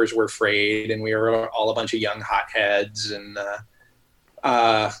 when tempers were frayed and we were all a bunch of young hotheads, and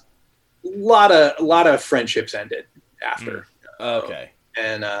a lot of friendships ended after. Okay.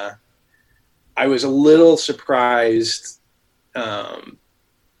 And I was a little surprised. A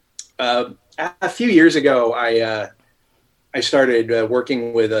few years ago, I started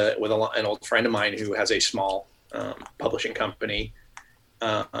working with an old friend of mine who has a small publishing company,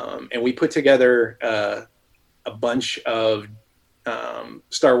 and we put together a bunch of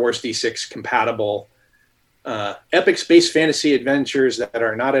Star Wars D6 compatible epic space fantasy adventures that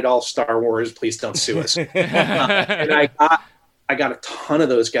are not at all Star Wars. Please don't sue us. And I got a ton of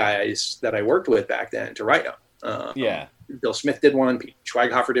those guys that I worked with back then to write them. Bill Smith did one, Pete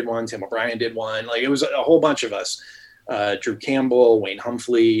Schweighofer did one, Tim O'Brien did one. Like, it was a whole bunch of us. Drew Campbell, Wayne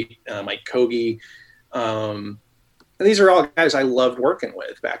Humphrey, Mike Kogi. And these are all guys I loved working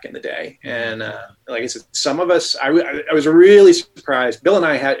with back in the day. And like I said, some of us, I was really surprised. Bill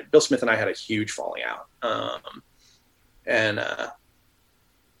Smith and I had a huge falling out. And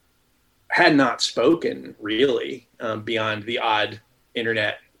had not spoken really beyond the odd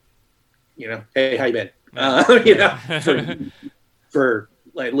internet, hey, how you been? For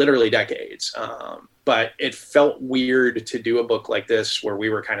like literally decades. But it felt weird to do a book like this where we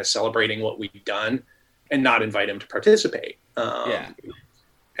were kind of celebrating what we'd done and not invite him to participate. And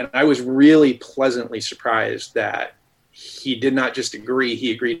I was really pleasantly surprised that he did not just agree,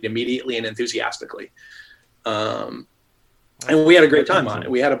 he agreed immediately and enthusiastically. And we had a great time on it.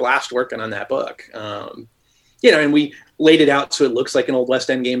 We had a blast working on that book. And we laid it out so it looks like an old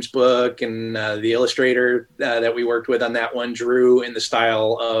West End Games book. And the illustrator that we worked with on that one drew in the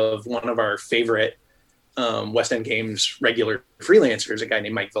style of one of our favorite West End Games regular freelancers, a guy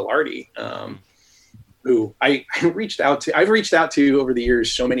named Mike Velarde, who I've reached out to over the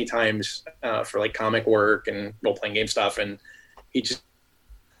years so many times for like comic work and role-playing game stuff. And he just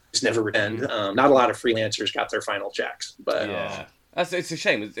never returned. Not a lot of freelancers got their final checks, but it's a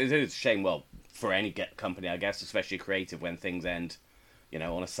shame. It is a shame. Well, for any company, I guess, especially creative, when things end,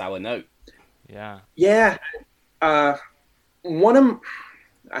 on a sour note. Yeah. I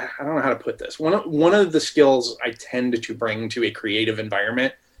don't know how to put this. One of the skills I tend to bring to a creative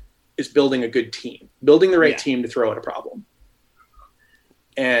environment is building a good team, building the right team to throw at a problem.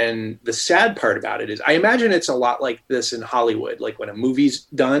 And the sad part about it is, I imagine it's a lot like this in Hollywood. Like when a movie's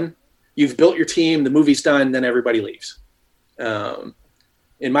done, you've built your team, the movie's done, then everybody leaves.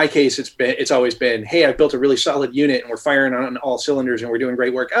 In my case, it's always been, hey, I've built a really solid unit and we're firing on all cylinders and we're doing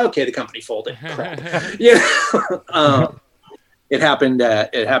great work. Okay, the company folded. Crap. It happened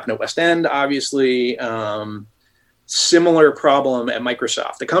at West End, obviously. Similar problem at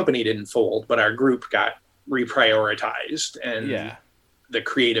Microsoft. The company didn't fold, but our group got reprioritized, and the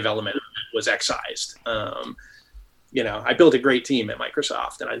creative element of it was excised. I built a great team at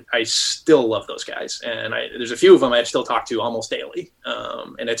Microsoft, and I still love those guys. And there's a few of them I still talk to almost daily.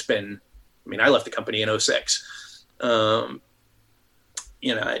 And it's been, I left the company in 2006.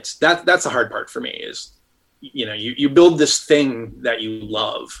 It's that's the hard part for me is, you build this thing that you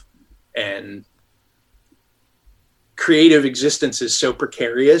love, and creative existence is so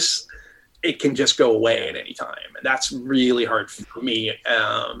precarious it can just go away at any time. And that's really hard for me.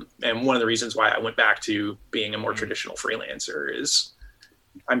 And one of the reasons why I went back to being a more traditional freelancer is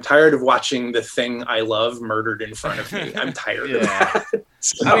I'm tired of watching the thing I love murdered in front of me. I'm tired of that.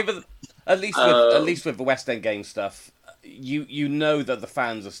 So, I mean, but at least with the West End game stuff, you know that the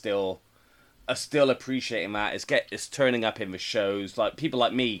fans are still appreciating that. It's turning up in the shows. Like people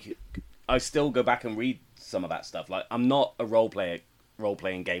like me, I still go back and read some of that stuff. Like I'm not a role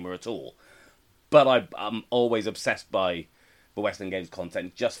playing gamer at all, but I'm always obsessed by the West End games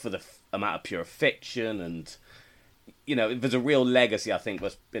content just for the amount of pure fiction, and there's a real legacy I think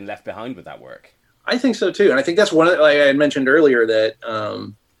that's been left behind with that work. I think so too, and I think that's one of, like I had mentioned earlier, that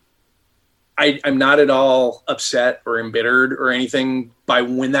I'm not at all upset or embittered or anything by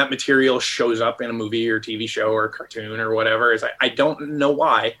when that material shows up in a movie or TV show or cartoon or whatever. I don't know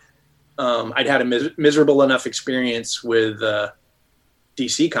why. I'd had a miserable enough experience with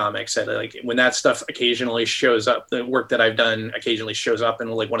DC Comics that like when that stuff occasionally shows up, the work that I've done occasionally shows up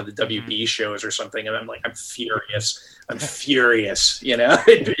in like one of the WB shows or something, and I'm furious.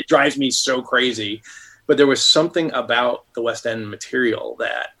 It drives me so crazy. But there was something about the West End material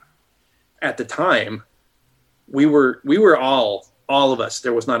that at the time we were all of us,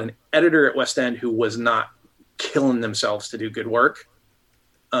 there was not an editor at West End who was not killing themselves to do good work,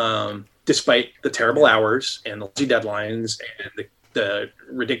 despite the terrible hours and the lazy deadlines and the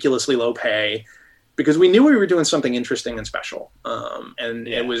ridiculously low pay, because we knew we were doing something interesting and special.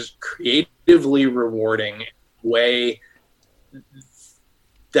 It was creatively rewarding in a way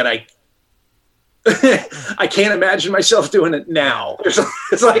that I can't imagine myself doing it now.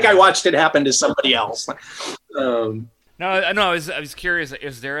 It's like I watched it happen to somebody else. No, I was curious.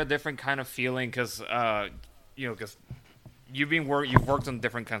 Is there a different kind of feeling? Because because you've worked on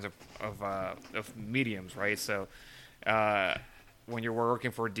different kinds of mediums, right? So when you're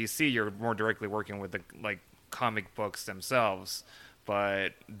working for DC, you're more directly working with the comic books themselves.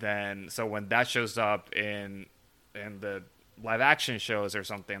 But then, so when that shows up in the live action shows or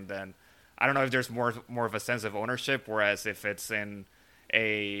something, then I don't know if there's more of a sense of ownership. Whereas if it's in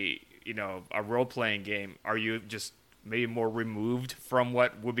a role playing game, are you just maybe more removed from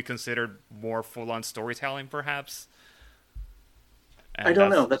what would be considered more full on storytelling, perhaps? And I don't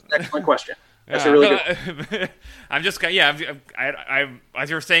know. That's an excellent question. That's a really good. I'm just I as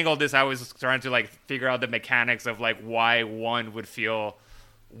you were saying all this, I was trying to figure out the mechanics of why one would feel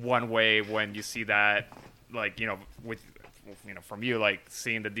one way when you see that with from you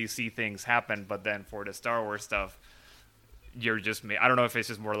seeing the DC things happen, but then for the Star Wars stuff, you're just I don't know if it's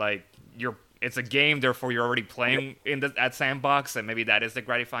just more it's a game, therefore you're already playing in that sandbox, and maybe that is the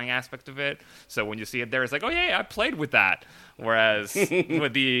gratifying aspect of it. So when you see it there, it's like, oh yeah, I played with that. Whereas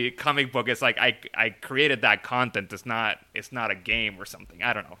with the comic book, it's like I created that content. It's not a game or something.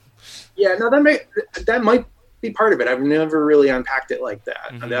 I don't know. Yeah, no, that might be part of it. I've never really unpacked it like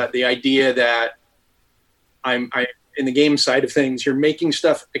that. Mm-hmm. The idea that I in the game side of things, you're making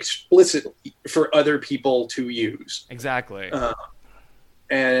stuff explicitly for other people to use. Exactly.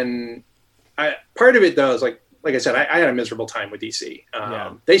 And part of it though is like I said, I had a miserable time with DC.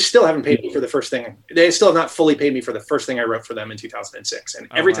 They still haven't paid me for the first thing. They still have not fully paid me for the first thing I wrote for them in 2006. And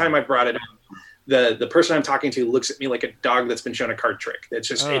every time I brought it up, the person I'm talking to looks at me like a dog that's been shown a card trick. It's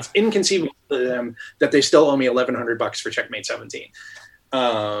just it's inconceivable to them that they still owe me $1,100 for Checkmate 17.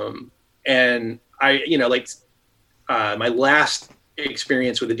 And my last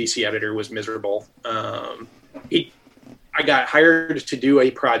experience with a DC editor was miserable. I got hired to do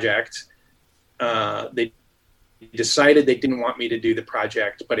a project. They decided they didn't want me to do the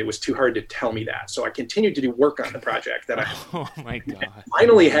project, but it was too hard to tell me that. So I continued to do work on the project that oh my God.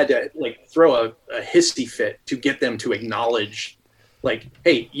 Finally had to throw a hissy fit to get them to acknowledge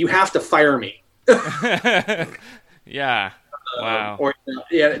hey, you have to fire me. Yeah. Wow.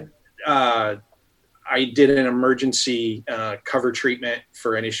 I did an emergency cover treatment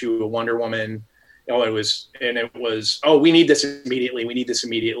for an issue of Wonder Woman. It was, we need this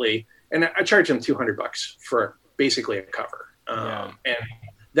immediately. And I charged them $200 for basically a cover. And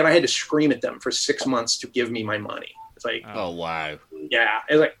then I had to scream at them for 6 months to give me my money. It's like, oh, wow. Yeah.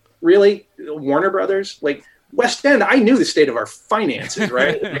 It's like, really? Warner Brothers? West End, I knew the state of our finances,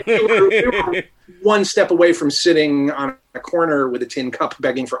 right? We were one step away from sitting on a corner with a tin cup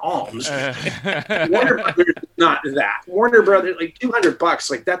begging for alms. Warner Brothers, not that. Warner Brothers,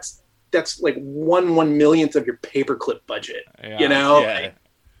 $200, that's like 1/1,000,000th of your paperclip budget, Yeah.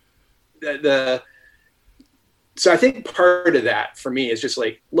 So I think part of that for me is just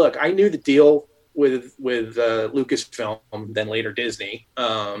look, I knew the deal with Lucasfilm, then later Disney.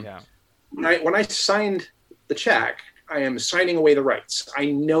 When I signed the check, I am signing away the rights. I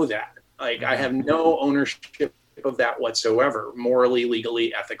know that. Like, I have no ownership of that whatsoever, morally,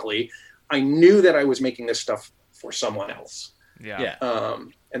 legally, ethically. I knew that I was making this stuff for someone else. Yeah.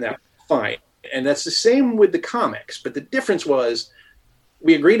 And that's fine. And that's the same with the comics. But the difference was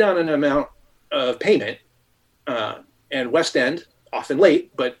we agreed on an amount of payment, and West End, often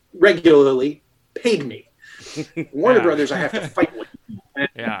late, but regularly paid me. Warner Brothers, I have to fight with.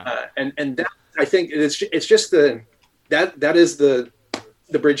 And that, I think it's just that is the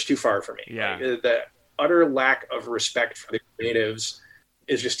bridge too far for me. Yeah. Like, the utter lack of respect for the creatives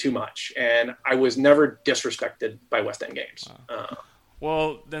is just too much. And I was never disrespected by West End Games.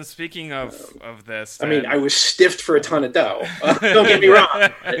 Well, then speaking of this, I mean, I was stiffed for a ton of dough. Don't get me wrong.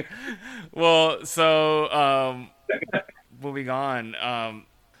 Well, so moving on,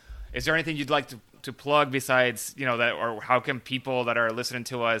 is there anything you'd like to plug besides, that, or how can people that are listening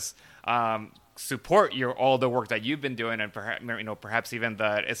to us support all the work that you've been doing, and perhaps even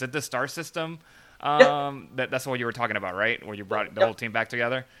is it the Star System? That's what you were talking about, right? Where you brought the whole team back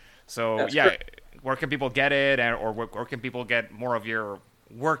together. So That's yeah, correct. Where can people get it, or where can people get more of your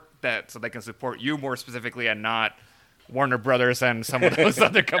work so they can support you more specifically, and not Warner Brothers and some of those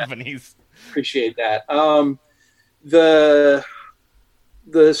other companies? Appreciate that.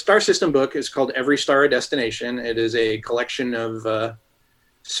 The Star System book is called Every Star a Destination. It is a collection of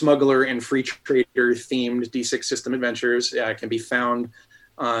smuggler and free trader themed D6 system adventures. It can be found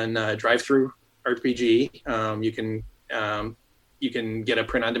on Drive-Thru RPG. You can get a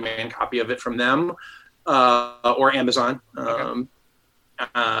print-on-demand copy of it from them or Amazon. Okay.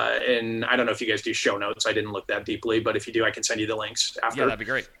 And I don't know if you guys do show notes. I didn't look that deeply, but if you do, I can send you the links after. Yeah, that'd be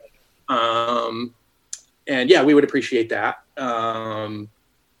great. And yeah, we would appreciate that.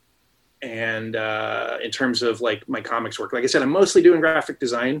 And in terms of like my comics work, like I said, I'm mostly doing graphic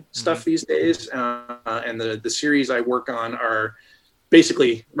design stuff these days. And the series I work on are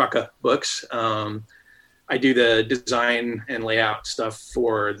basically Rucka books. I do the design and layout stuff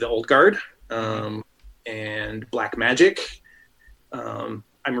for the Old Guard and Black Magic.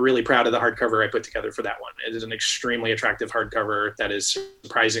 I'm really proud of the hardcover I put together for that one. It is an extremely attractive hardcover that is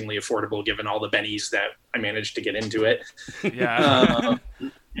surprisingly affordable given all the bennies that I managed to get into it. Yeah.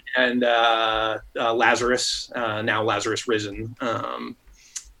 And Lazarus, now Lazarus Risen.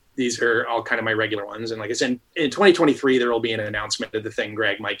 These are all kind of my regular ones. And like I said, in 2023, there will be an announcement of the thing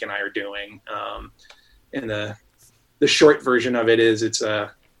Greg, Mike, and I are doing. And the short version of it is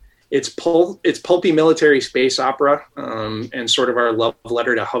it's pulpy military space opera, and sort of our love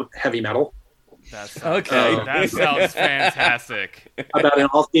letter to heavy metal. That sounds fantastic. About an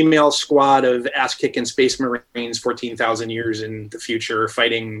all-female squad of ass-kicking space marines 14,000 years in the future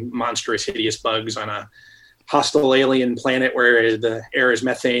fighting monstrous, hideous bugs on a hostile alien planet where the air is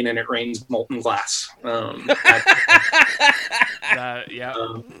methane and it rains molten glass. I'll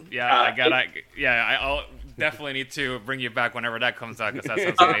definitely need to bring you back whenever that comes out, because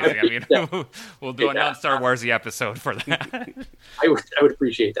that sounds amazing. I mean, we'll do a non-Star Warsy episode for that. I would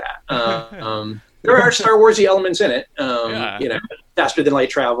appreciate that. There are Star Warsy elements in it, faster than light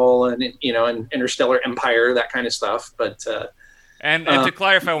travel and interstellar empire, that kind of stuff. But and to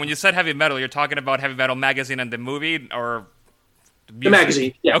clarify, when you said heavy metal, you're talking about Heavy Metal Magazine and the movie, or the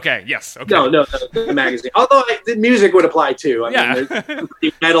magazine? Yeah. Okay. Yes. Okay. No, the magazine. Although the music would apply too. I mean,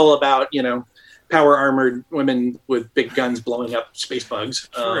 there's metal about power armored women with big guns blowing up space bugs.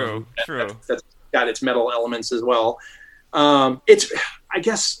 True. That's got its metal elements as well. It's, I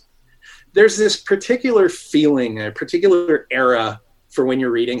guess, there's this particular feeling, a particular era for when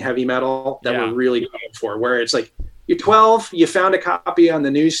you're reading heavy metal that we're really going for, where it's like you're 12, you found a copy on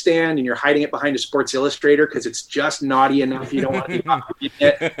the newsstand, and you're hiding it behind a Sports Illustrator because it's just naughty enough you don't want to be copying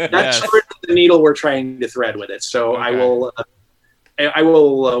it. That's sort of the needle we're trying to thread with it. So okay. I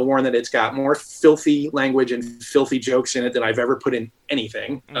will warn that it's got more filthy language and filthy jokes in it than I've ever put in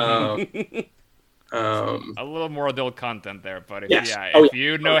anything. A little more adult content there, but if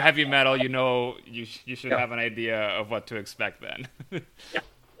you know heavy metal, you should have an idea of what to expect then.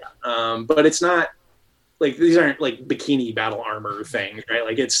 But it's not like, these aren't like bikini battle armor things, right?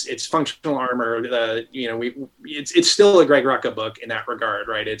 Like it's functional armor. It's still a Greg Rucka book in that regard,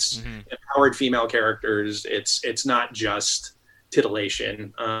 right? It's empowered female characters. It's not just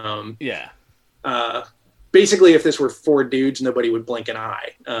titillation. Basically, if this were 4 dudes, nobody would blink an eye.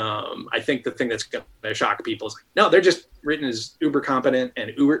 I think the thing that's going to shock people is, no, they're just written as uber competent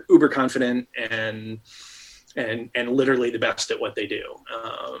and uber confident and literally the best at what they do.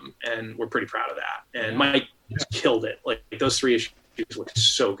 And we're pretty proud of that. And Mike just killed it. Like, those 3 issues look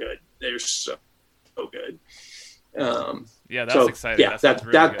so good. They're so good. That's exciting. Yeah,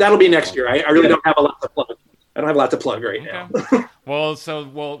 that'll be next year. I really don't have a lot to plug. I don't have a lot to plug right now. Well,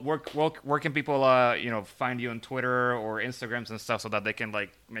 where can people find you on Twitter or Instagrams and stuff so that they can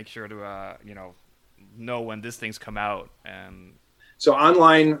like make sure to know when these things come out? And So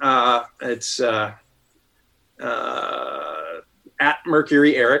online, it's at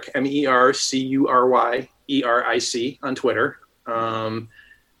Mercury Eric, MERCURYERIC on Twitter.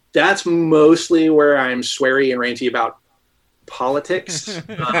 That's mostly where I'm sweary and ranty about politics.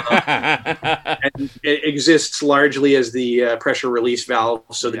 And it exists largely as the pressure release valve,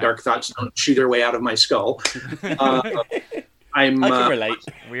 so the dark thoughts don't chew their way out of my skull. I can relate.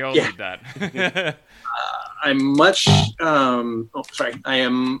 We all need that. I'm much. I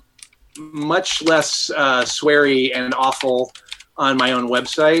am much less sweary and awful on my own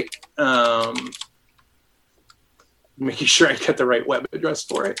website. Making sure I get the right web address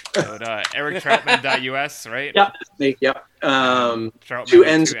for it. So, erictrautmann.us, right? Yep. Trautmann, Two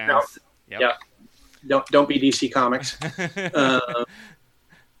N's. Yep. Yeah. Don't be DC Comics.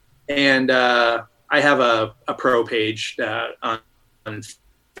 And I have a pro page on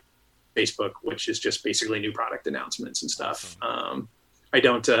Facebook, which is just basically new product announcements and stuff. I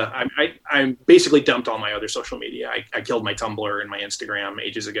don't. I basically dumped all my other social media. I killed my Tumblr and my Instagram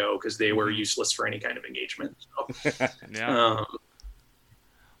ages ago because they were useless for any kind of engagement. So, yeah.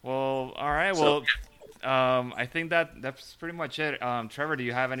 Well, all right. Well, I think that's pretty much it. Trevor, do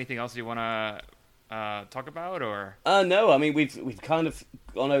you have anything else you want to talk about, or? No. I mean, we've kind of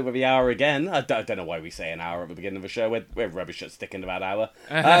gone over the hour again. I don't know why we say an hour at the beginning of a show. We're rubbish at sticking to that hour.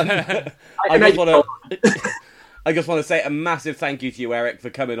 I just want to say a massive thank you to you, Eric, for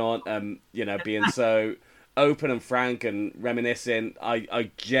coming on. Being so open and frank and reminiscing.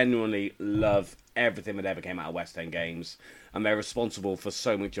 I genuinely love everything that ever came out of West End Games, and they're responsible for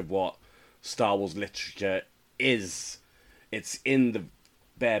so much of what Star Wars literature is. It's in the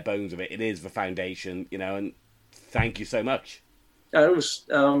bare bones of it. It is the foundation, and thank you so much. It was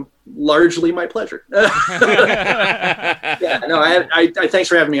largely my pleasure. I thanks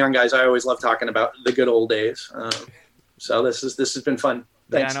for having me on, guys. I always love talking about the good old days. So this has been fun.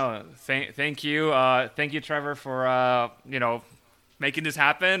 Thanks. Yeah, no, thank you. Thank you, Trevor, for making this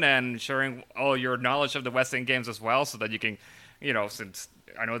happen and sharing all your knowledge of the West End Games as well, so that you can, since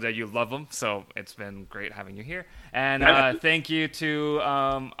I know that you love them, so it's been great having you here. And thank you to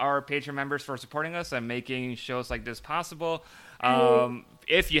our Patreon members for supporting us and making shows like this possible.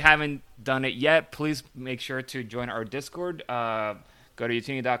 If you haven't done it yet, please make sure to join our Discord. Go to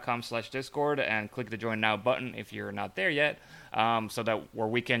utini.com/Discord and click the Join Now button if you're not there yet, so that where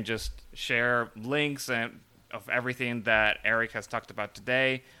we can just share links and of everything that Eric has talked about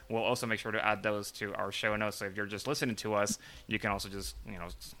today. We'll also make sure to add those to our show notes. So if you're just listening to us, you can also just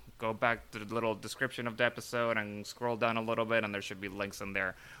go back to the little description of the episode and scroll down a little bit, and there should be links in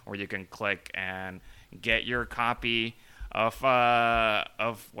there where you can click and get your copy of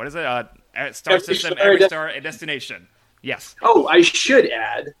what is it? Star System, Every Star, a Destination. Yes. Oh, I should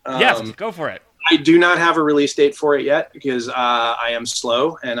add. Yes, go for it. I do not have a release date for it yet because I am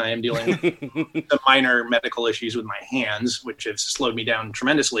slow and I am dealing with some minor medical issues with my hands, which have slowed me down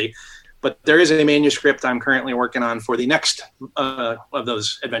tremendously. But there is a manuscript I'm currently working on for the next of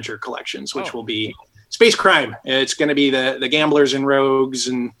those adventure collections, which will be space crime. It's going to be the gamblers and rogues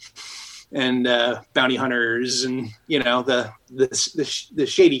and bounty hunters and the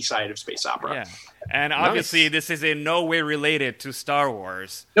shady side of space opera. Yeah. And obviously this is in no way related to Star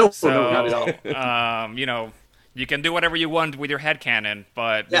Wars. No, so, not at all. You can do whatever you want with your headcanon,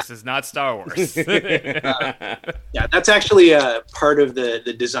 but this is not Star Wars. That's actually part of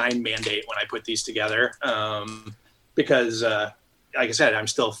the design mandate when I put these together. Because like I said, I'm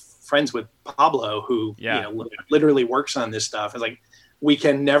still friends with Pablo, who literally works on this stuff. It's like, we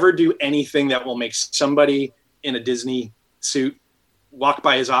can never do anything that will make somebody in a Disney suit walk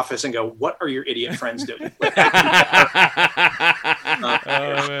by his office and go, "What are your idiot friends doing?"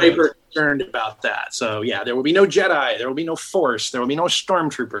 Hyper concerned about that. So there will be no Jedi, there will be no Force, there will be no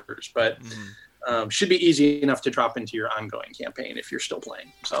Stormtroopers, but should be easy enough to drop into your ongoing campaign if you're still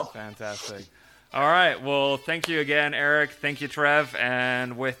playing. So fantastic. All right. Well, thank you again, Eric. Thank you, Trev.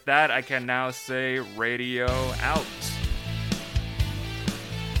 And with that, I can now say radio out.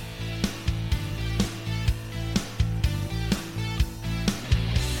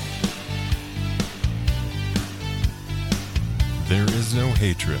 There is no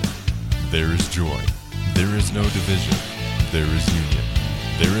hatred. There is joy. There is no division. There is union.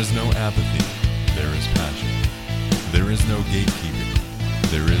 There is no apathy. There is passion. There is no gatekeeping.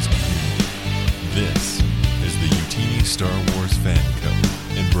 There is community. This is the Utini Star Wars Fan Code.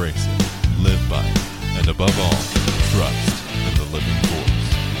 Embrace it, live by it, and above all, trust in the living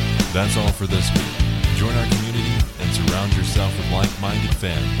force. That's all for this week. Join our community and surround yourself with like-minded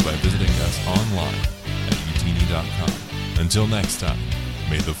fans by visiting us online at utini.com. Until next time,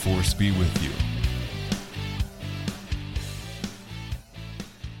 may the Force be with you.